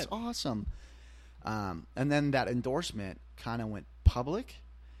 holy yeah, shit. it's awesome. And then that endorsement kind of went public,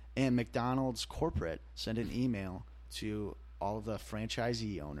 and McDonald's corporate sent an email to all of the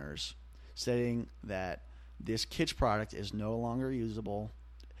franchisee owners stating that this kids product is no longer usable.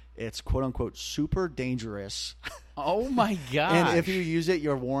 It's quote unquote super dangerous. Oh my god! And if you use it,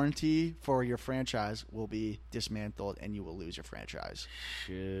 your warranty for your franchise will be dismantled and you will lose your franchise.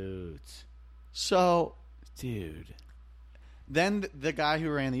 shoot, So dude, then the guy who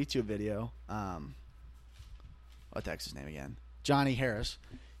ran the YouTube video, what the heck's his name again? Johnny Harris.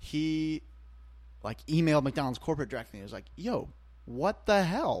 He like emailed McDonald's corporate directly. He was like, yo, what the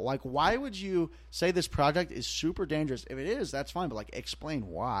hell? Like, why would you say this project is super dangerous? If it is, that's fine, but like explain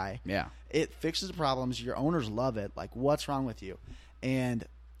why. yeah, It fixes the problems. Your owners love it. Like, what's wrong with you? And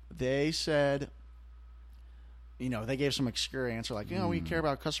they said, they gave some obscure answer, like, we care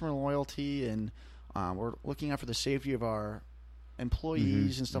about customer loyalty and we're looking out for the safety of our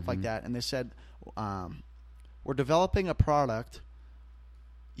employees and stuff like that. And they said, we're developing a product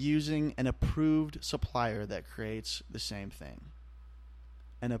using an approved supplier that creates the same thing.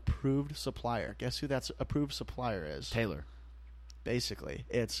 An approved supplier. Guess who that approved supplier is? Taylor. Basically,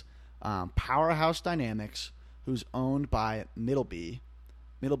 it's Powerhouse Dynamics, who's owned by Middleby.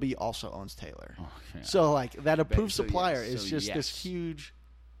 Middleby also owns Taylor. Oh, yeah. So, like, that approved So, supplier yes. is So, just this yes. huge.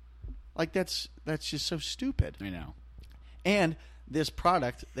 Like, that's just so stupid. I know. And this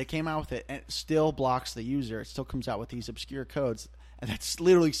product, they came out with it, and it still blocks the user. It still comes out with these obscure codes, and that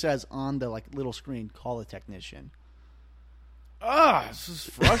literally says on the like little screen, "Call a technician." This is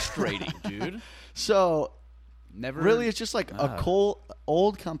frustrating, dude. So Never really, it's just like Ah.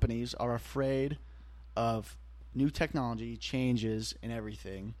 old companies are afraid of new technology, changes, and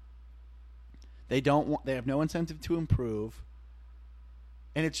everything. They don't want. They have no incentive to improve,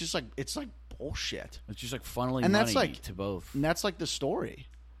 and it's just like bullshit. It's just like funneling And money that's like- to both. And that's like the story.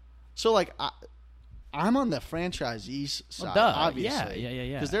 So like I'm on the franchisees side, duh. obviously.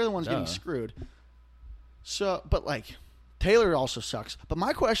 Yeah. Because they're the ones getting Duh. screwed. So, but like Taylor also sucks. But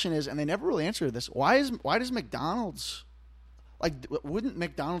my question is, and they never really answered this: why does McDonald's wouldn't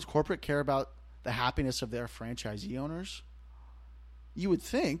McDonald's corporate care about the happiness of their franchisee owners? You would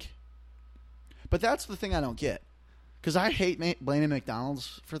think. But that's the thing I don't get. Because I hate blaming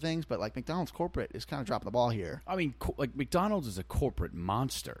McDonald's for things, but like McDonald's corporate is kind of dropping the ball here. I mean, like McDonald's is a corporate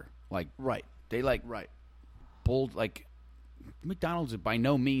monster. Like Right. they like Right. bold. Like McDonald's by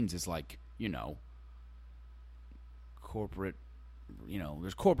no means is like corporate.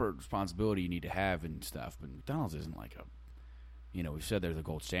 There's corporate responsibility you need to have and stuff. But McDonald's isn't like a. We've said they're the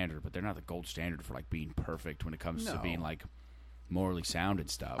gold standard, but they're not the gold standard for like being perfect when it comes to No. being like morally sound and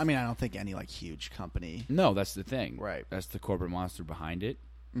stuff. I mean, I don't think any like huge company. no, that's the thing. Right. That's the corporate monster behind it.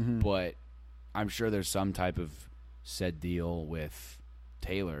 Mm-hmm. But I'm sure there's some type of said deal with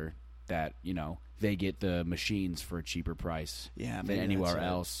Taylor that they get the machines for a cheaper price Yeah, than maybe anywhere that's it.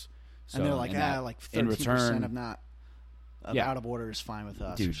 else. So, And they're like, that, like in 13% return, of not Yeah. out of order is fine with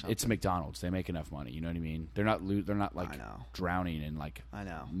us. or dude, something. it's McDonald's. They make enough money. You know what I mean? They're not like I know. drowning in like I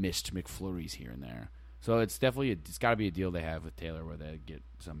know. missed McFlurries here and there. So it's definitely it's got to be a deal they have with Taylor where they get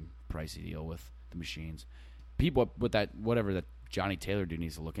some pricey deal with the machines. People with that whatever that Johnny Taylor dude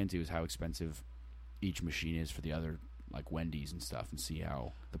needs to look into is how expensive each machine is for the other like Wendy's and stuff, and see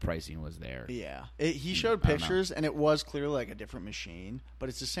how the pricing was there. Yeah, he showed I don't know. pictures, and it was clearly like a different machine, but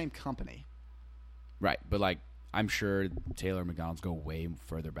it's the same company. Right, but like I'm sure Taylor and McDonald's go way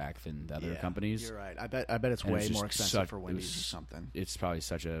further back than the other Yeah, companies. You're right. I bet it's And way it's just more expensive such- for it Wendy's was- or something. It's probably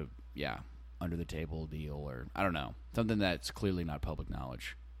such a under the table deal, or I don't know, something that's clearly not public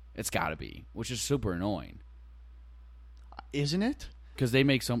knowledge. It's got to be, which is super annoying Isn't it? because they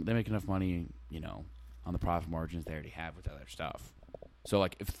make enough money, on the profit margins they already have with other stuff. So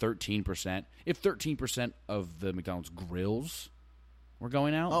like if 13% of the McDonald's grills were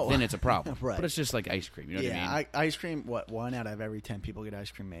going out, Oh. then it's a problem. Right. But it's just like ice cream. You know what I mean? ice cream. What, 1 out of every 10 people get ice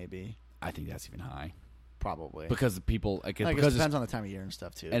cream? Maybe, I think that's even high probably. because the people like I guess because it depends on the time of year and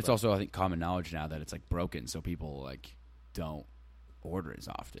stuff too. and it's but- also I think common knowledge now that it's like broken, so people like don't order as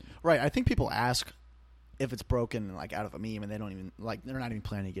often. right. I think people ask if it's broken, like out of a meme, and they don't even they're not even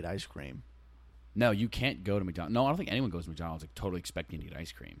planning to get ice cream. No, you can't go to McDonald's. No, I don't think anyone goes to McDonald's like totally expecting to get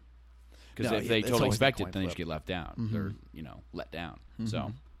ice cream. Because No, if they it's totally always the expect it, coin then they flip. just get left down. Mhm. They're let down.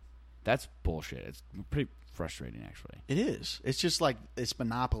 So that's bullshit. It's pretty frustrating, actually. It is. It's just like it's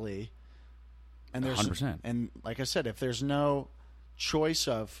monopoly, and there's 100%. And like I said, if there's no choice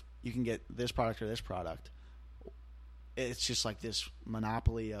of you can get this product or this product, it's just like this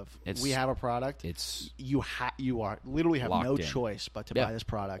monopoly of It's- we have a product. It's You are literally have no Locked in. choice but to Yeah. buy this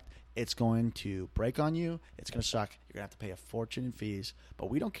product. It's going to break on you. It's going to suck. You're going to have to pay a fortune in fees, but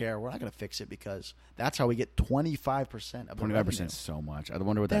we don't care. We're not going to fix it because that's how we get 25% of the 25% revenue. is so much. I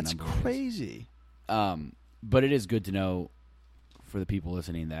wonder what That's that number is. crazy. But it is good to know for the people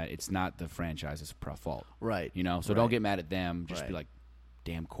listening that it's not the franchise's fault. Right. So don't get mad at them. Just be Right. like,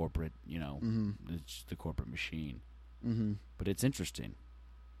 damn corporate, it's just the corporate machine. Mm-hmm. But it's interesting.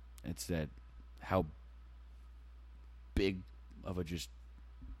 It's that how big of a just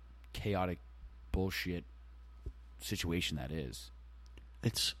chaotic bullshit situation that is.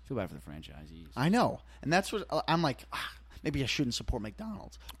 It's I feel bad for the franchisees. I know, and that's what I'm like. Maybe I shouldn't support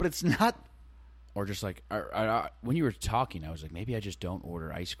McDonald's, but it's not. Or just like when you were talking, I was like, maybe I just don't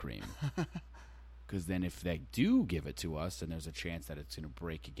order ice cream. Because then if they do give it to us, then there's a chance that it's going to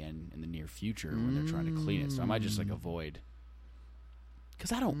break again in the near future when they're trying to clean it. So I might just like avoid.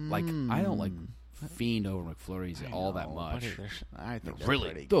 Because I don't like fiend over McFlurries all that much. I think they're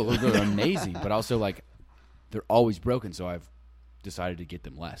Really, pretty they're amazing. But also like they're always broken, so I've decided to get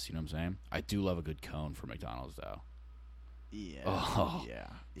them less. You know what I'm saying? I do love a good cone for McDonald's though. Yeah. Oh. Yeah.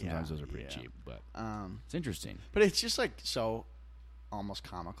 Sometimes those are pretty yeah. cheap, but Um, it's interesting. but it's just like so almost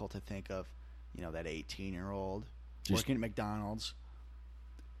comical to think of, that 18-year-old Just- working at McDonald's.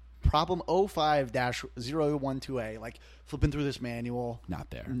 Problem 05-012A, like flipping through this manual. Not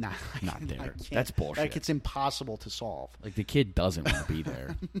there. Nah, Not I there. can't- That's bullshit. Like it's impossible to solve. Like the kid doesn't want to be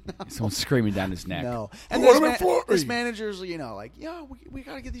there. Someone's screaming down his neck. No, and What this, am I for? this manager's, like, we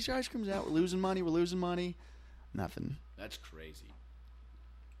got to get these ice creams out. We're losing money. Nothing. That's crazy.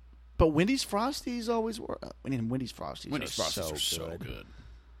 But Wendy's Frosties always were. Wendy's Frosties. Wendy's are Frosties so are so good. good.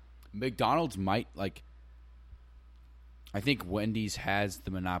 McDonald's might I think Wendy's has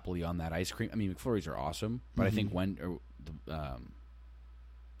the monopoly on that ice cream. I mean, McFlurries are awesome, but I think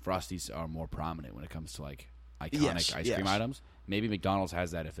Frosties are more prominent when it comes to iconic Yes, ice yes. cream items. Maybe McDonald's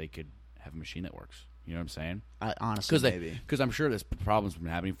has that if they could have a machine that works. You know what I'm saying? Honestly, maybe. Because I'm sure this problem's been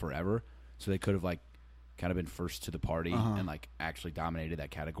happening forever, so they could have kind of been first to the party and actually dominated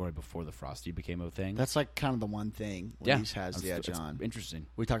that category before the Frosty became a thing. That's kind of the one thing Wendy's has the edge it's on. Interesting.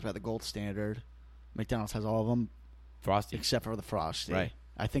 We talked about the gold standard. McDonald's has all of them Frosty. except for the Frosty. Right.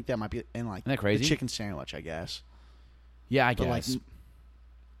 I think that might be in Isn't that crazy? the chicken sandwich, I guess. Yeah, I But guess.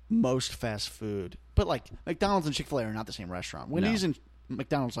 most fast food, but McDonald's and Chick-fil-A are not the same restaurant. Wendy's and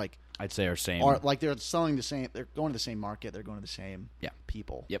McDonald's I'd say are same. are they're selling the same. They're going to the same market. They're going to the same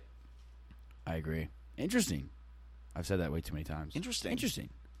people. Yep. I agree. Interesting. I've said that way too many times. Interesting.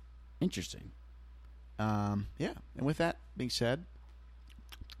 Interesting. Yeah. And with that being said,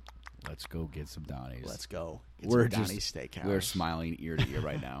 Let's go get some Donnies. let's go. Get We're some just Donnie's Steakhouse. we're smiling ear to ear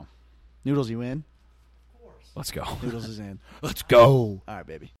right now. Noodles, you in? Let's go. Noodles is in. Let's go. All right,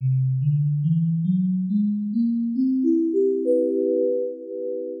 baby.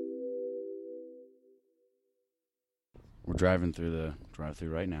 We're driving through the drive-through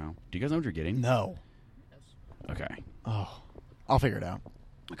right now. Do you guys know what you're getting? No. Okay. Oh, I'll figure it out.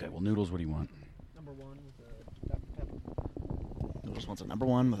 Okay. Well, Noodles, what do you want? Number one with Dr. Pepper. Noodles wants a number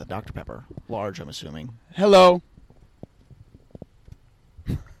one with a Dr. Pepper. Large, I'm assuming. Hello.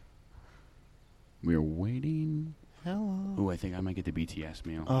 We're waiting. Hello. Ooh, I think I might get the BTS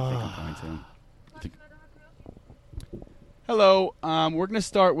meal. I think I'm going to. I think- Hello. We're going to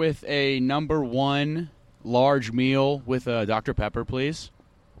start with a number one large meal with a Dr. Pepper, please.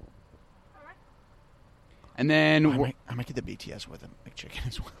 And then I might get the BTS with a McChicken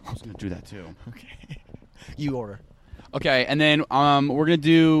as well. I was going to do that too. Okay. You order. Okay, and then we're going to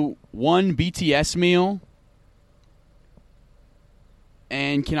do one BTS meal.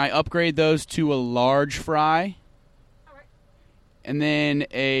 And can I upgrade those to a large fry? And then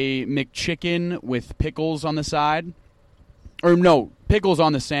a McChicken with pickles on the side. Or no, pickles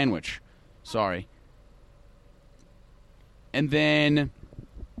on the sandwich. Sorry. And then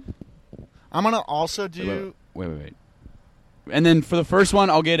I'm going to also do... Wait. And then for the first one,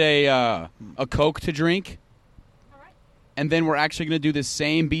 I'll get a Coke to drink. And then we're actually going to do the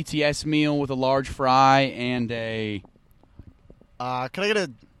same BTS meal with a large fry and a can I get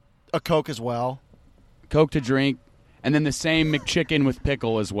a Coke as well? Coke to drink. And then the same McChicken with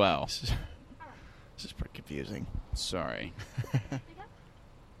pickle as well. This is pretty confusing. Sorry.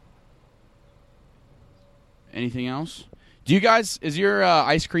 Anything else? Do you guys? Is your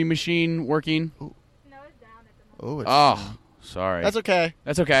ice cream machine working? No, it's down at the moment. Oh, it's, Oh, sorry. that's okay.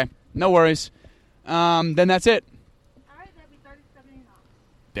 That's okay. No worries. Then that's it. All right, that'd be $37.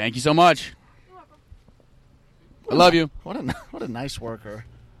 Thank you so much. You're welcome. I love you. What a nice worker.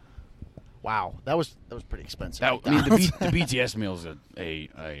 Wow, that was pretty expensive. The BTS meal is a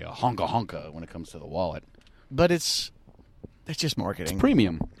honka honka when it comes to the wallet. But it's just marketing.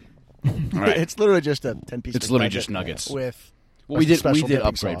 Premium. All right. It's literally just a 10-piece. It's literally just nuggets. with. Well, we did special dipping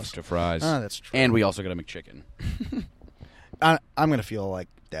upgrade sauce. to fries. Oh, that's true. And we also got a McChicken. I'm gonna feel like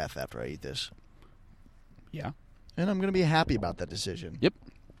death after I eat this, Yeah. and I'm gonna be happy about that decision. Yep.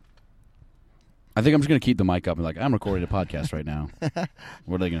 I think I'm just going to keep the mic up and I'm recording a podcast right now.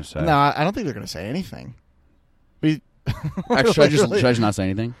 What are they going to say? No, I don't think they're gonna say anything. We Actually, should I just not say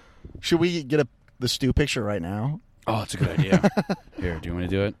anything? should we get the stew picture right now? Oh, that's a good idea. Here, do you want me to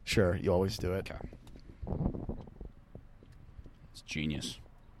do it? Sure, you always do it. Okay. It's genius.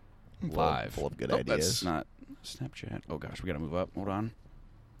 Full- Live. full of good Oh, ideas. That's not Snapchat. Oh, gosh, we got to move up. Hold on.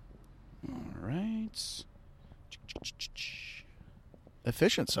 All right.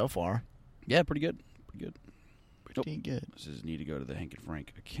 Efficient so far. Yeah, pretty good. Pretty good. Pretty good. This is need to go to the Hank and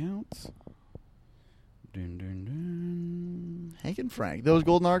Frank account. Dun, dun, dun. Hank and Frank, those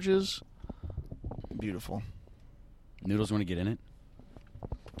golden arches, beautiful. Noodles want to get in it?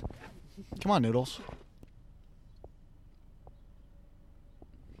 Come on, Noodles.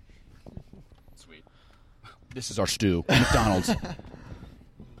 Sweet. This is our stew. McDonald's. You got 2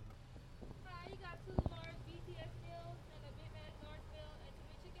 large BTS meals and a Big Mac large meal and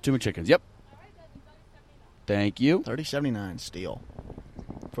 2 McChickens. Two McChickens. Yep. All right, that'd be $37. Thank you. $30.79 steal.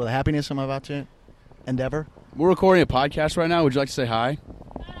 For the happiness I'm about to endeavor. We're recording a podcast right now. Would you like to say hi?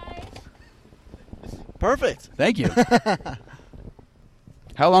 Bye. Perfect. Thank you.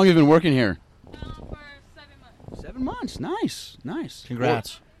 How long have you been working here? For 7 months. 7 months. Nice. Nice.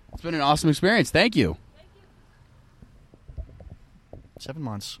 Congrats. Well, it's been an awesome experience. Thank you. 7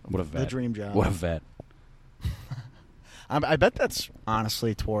 months. What a vet. The dream job. What a vet. I bet that's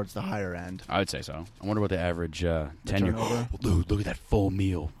honestly towards the higher end. I would say so. I wonder what the average tenure. turnover? Dude, look at that full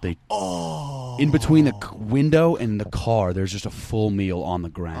meal. In between the window and the car, there's just a full meal on the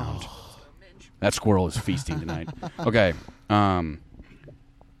ground. That squirrel is feasting tonight. Okay.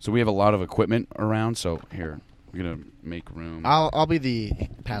 So we have a lot of equipment around. So here, we're gonna make room. I'll be the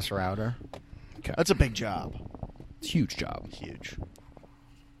passer outer. Okay. That's a big job. It's a huge job. Huge.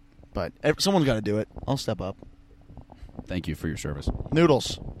 But someone's got to do it. I'll step up. Thank you for your service.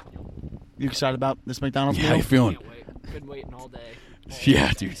 Noodles. You excited about this McDonald's Yeah, how meal? you feeling? Can't wait. Been waiting all day.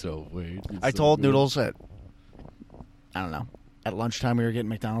 Yeah, dude. So wait. I told Noodles at, I don't know, at lunchtime we were getting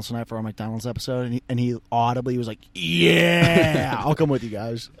McDonald's tonight for our McDonald's episode, and he audibly was like, yeah, I'll come with you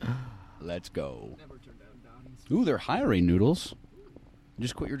guys. Let's go. Never turned down Donnie's. Ooh, they're hiring Noodles.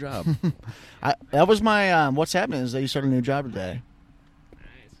 Just quit your job. That was my, what's happening is that you started a new job today.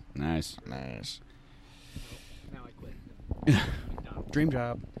 Nice. Nice. Nice. Now I quit. McDonald's. Dream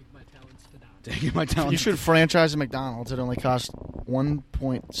job. Take my talents to Donnie's. Taking my talent. You should franchise a McDonald's. It only costs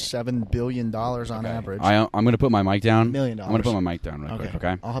 $1.7 billion on Okay. average. I'm going to put my mic down. $1 million. I'm going to put my mic down real quick,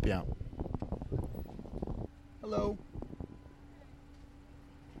 okay? I'll help you out. Hello.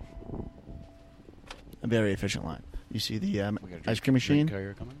 A very efficient line. You see the ice cream machine?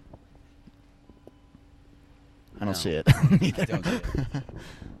 Carrier coming? I don't No. see it. I don't see it.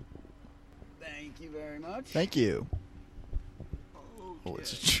 Thank you very much. Thank you. Oh,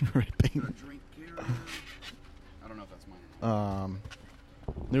 it's dripping. I don't know if that's mine or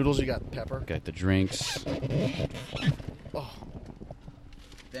not. Noodles, you got pepper. Okay, the drinks. Oh,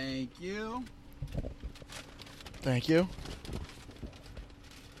 Thank you. thank you.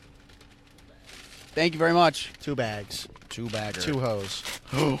 Thank you very much. 2 bags. 2 bagger. 2 hose.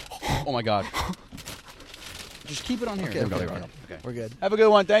 Oh my God. Just keep it on here. Okay, There we go, okay, there we okay. go. Okay. We're good. Have a good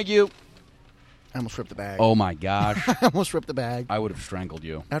one. Thank you. I almost ripped the bag. Oh my gosh. I almost ripped the bag. I would have strangled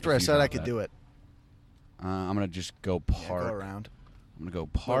you. After I said I could do it. I'm going to just go Yeah, park. go around. I'm going to go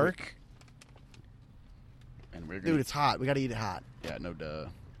park. And we're gonna, Dude, it's hot. We got to eat it hot. Yeah, no duh.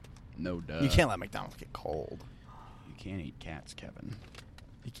 No duh. You can't let McDonald's get cold. You can't eat cats, Kevin.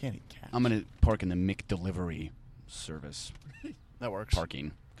 You can't eat cats. I'm going to park in the McDelivery service That works.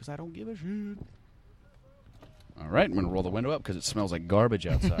 parking. Because I don't give a shit. All right, I'm going to roll the window up because it smells like garbage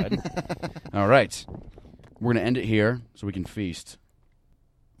outside. All right. We're going to end it here so we can feast.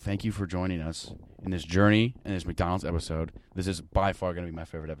 Thank you for joining us in this journey, in this McDonald's episode. This is by far going to be my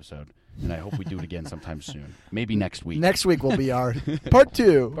favorite episode, and I hope we do it again sometime soon. Maybe next week. Next week will be our part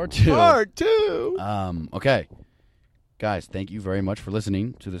 2. Part 2. Part 2. Okay. Guys, thank you very much for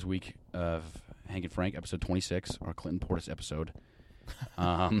listening to this week of Hank and Frank, episode 26, our Clinton Portis episode.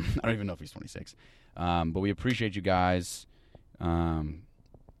 I don't even know if he's 26. But we appreciate you guys.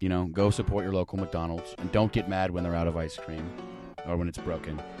 You know, go support your local McDonald's. And don't get mad when they're out of ice cream or when it's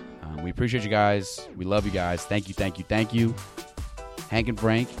broken. We appreciate you guys. We love you guys. Thank you, thank you, thank you. Hank and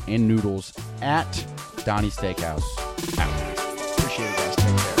Frank and Noodles at Donnie's Steakhouse. Out. Appreciate it, guys.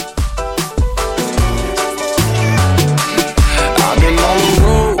 Take care. I've been on the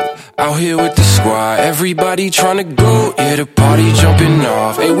road, out here with the squad. Everybody tryna go, yeah, the party jumping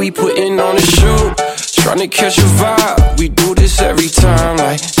off. Hey, we putting on a show, tryna catch a vibe. We do this every time,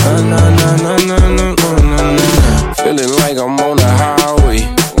 like na na na na na na na na. Feeling like I'm on the highway,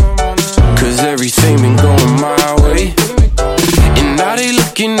 cause everything been going my way. And now they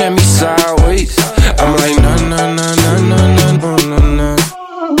looking at me sideways. I'm like na na na na na na na na.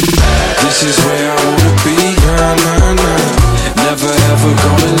 This is where I wanna be, na na na. Never ever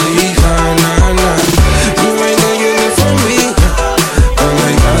gonna leave, na na na. You ain't know you live for me. I'm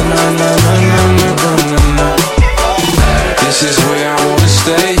like na na na na na na na na. This is where I wanna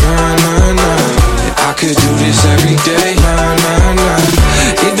stay, na na na. I could do this every day, na na na.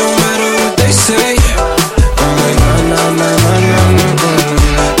 It don't matter what they say. I'm like na na na na na na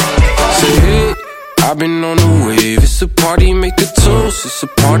na. Say hey, I've been on the wave. It's a party, make a toast. It's a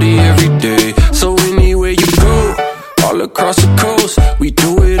party every day. So anywhere you go, all across the coast, we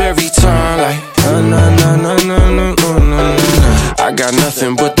do it every time. Like na na na na na na na na. I got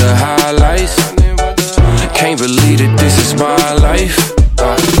nothing but the highlights. Can't believe that this is my life.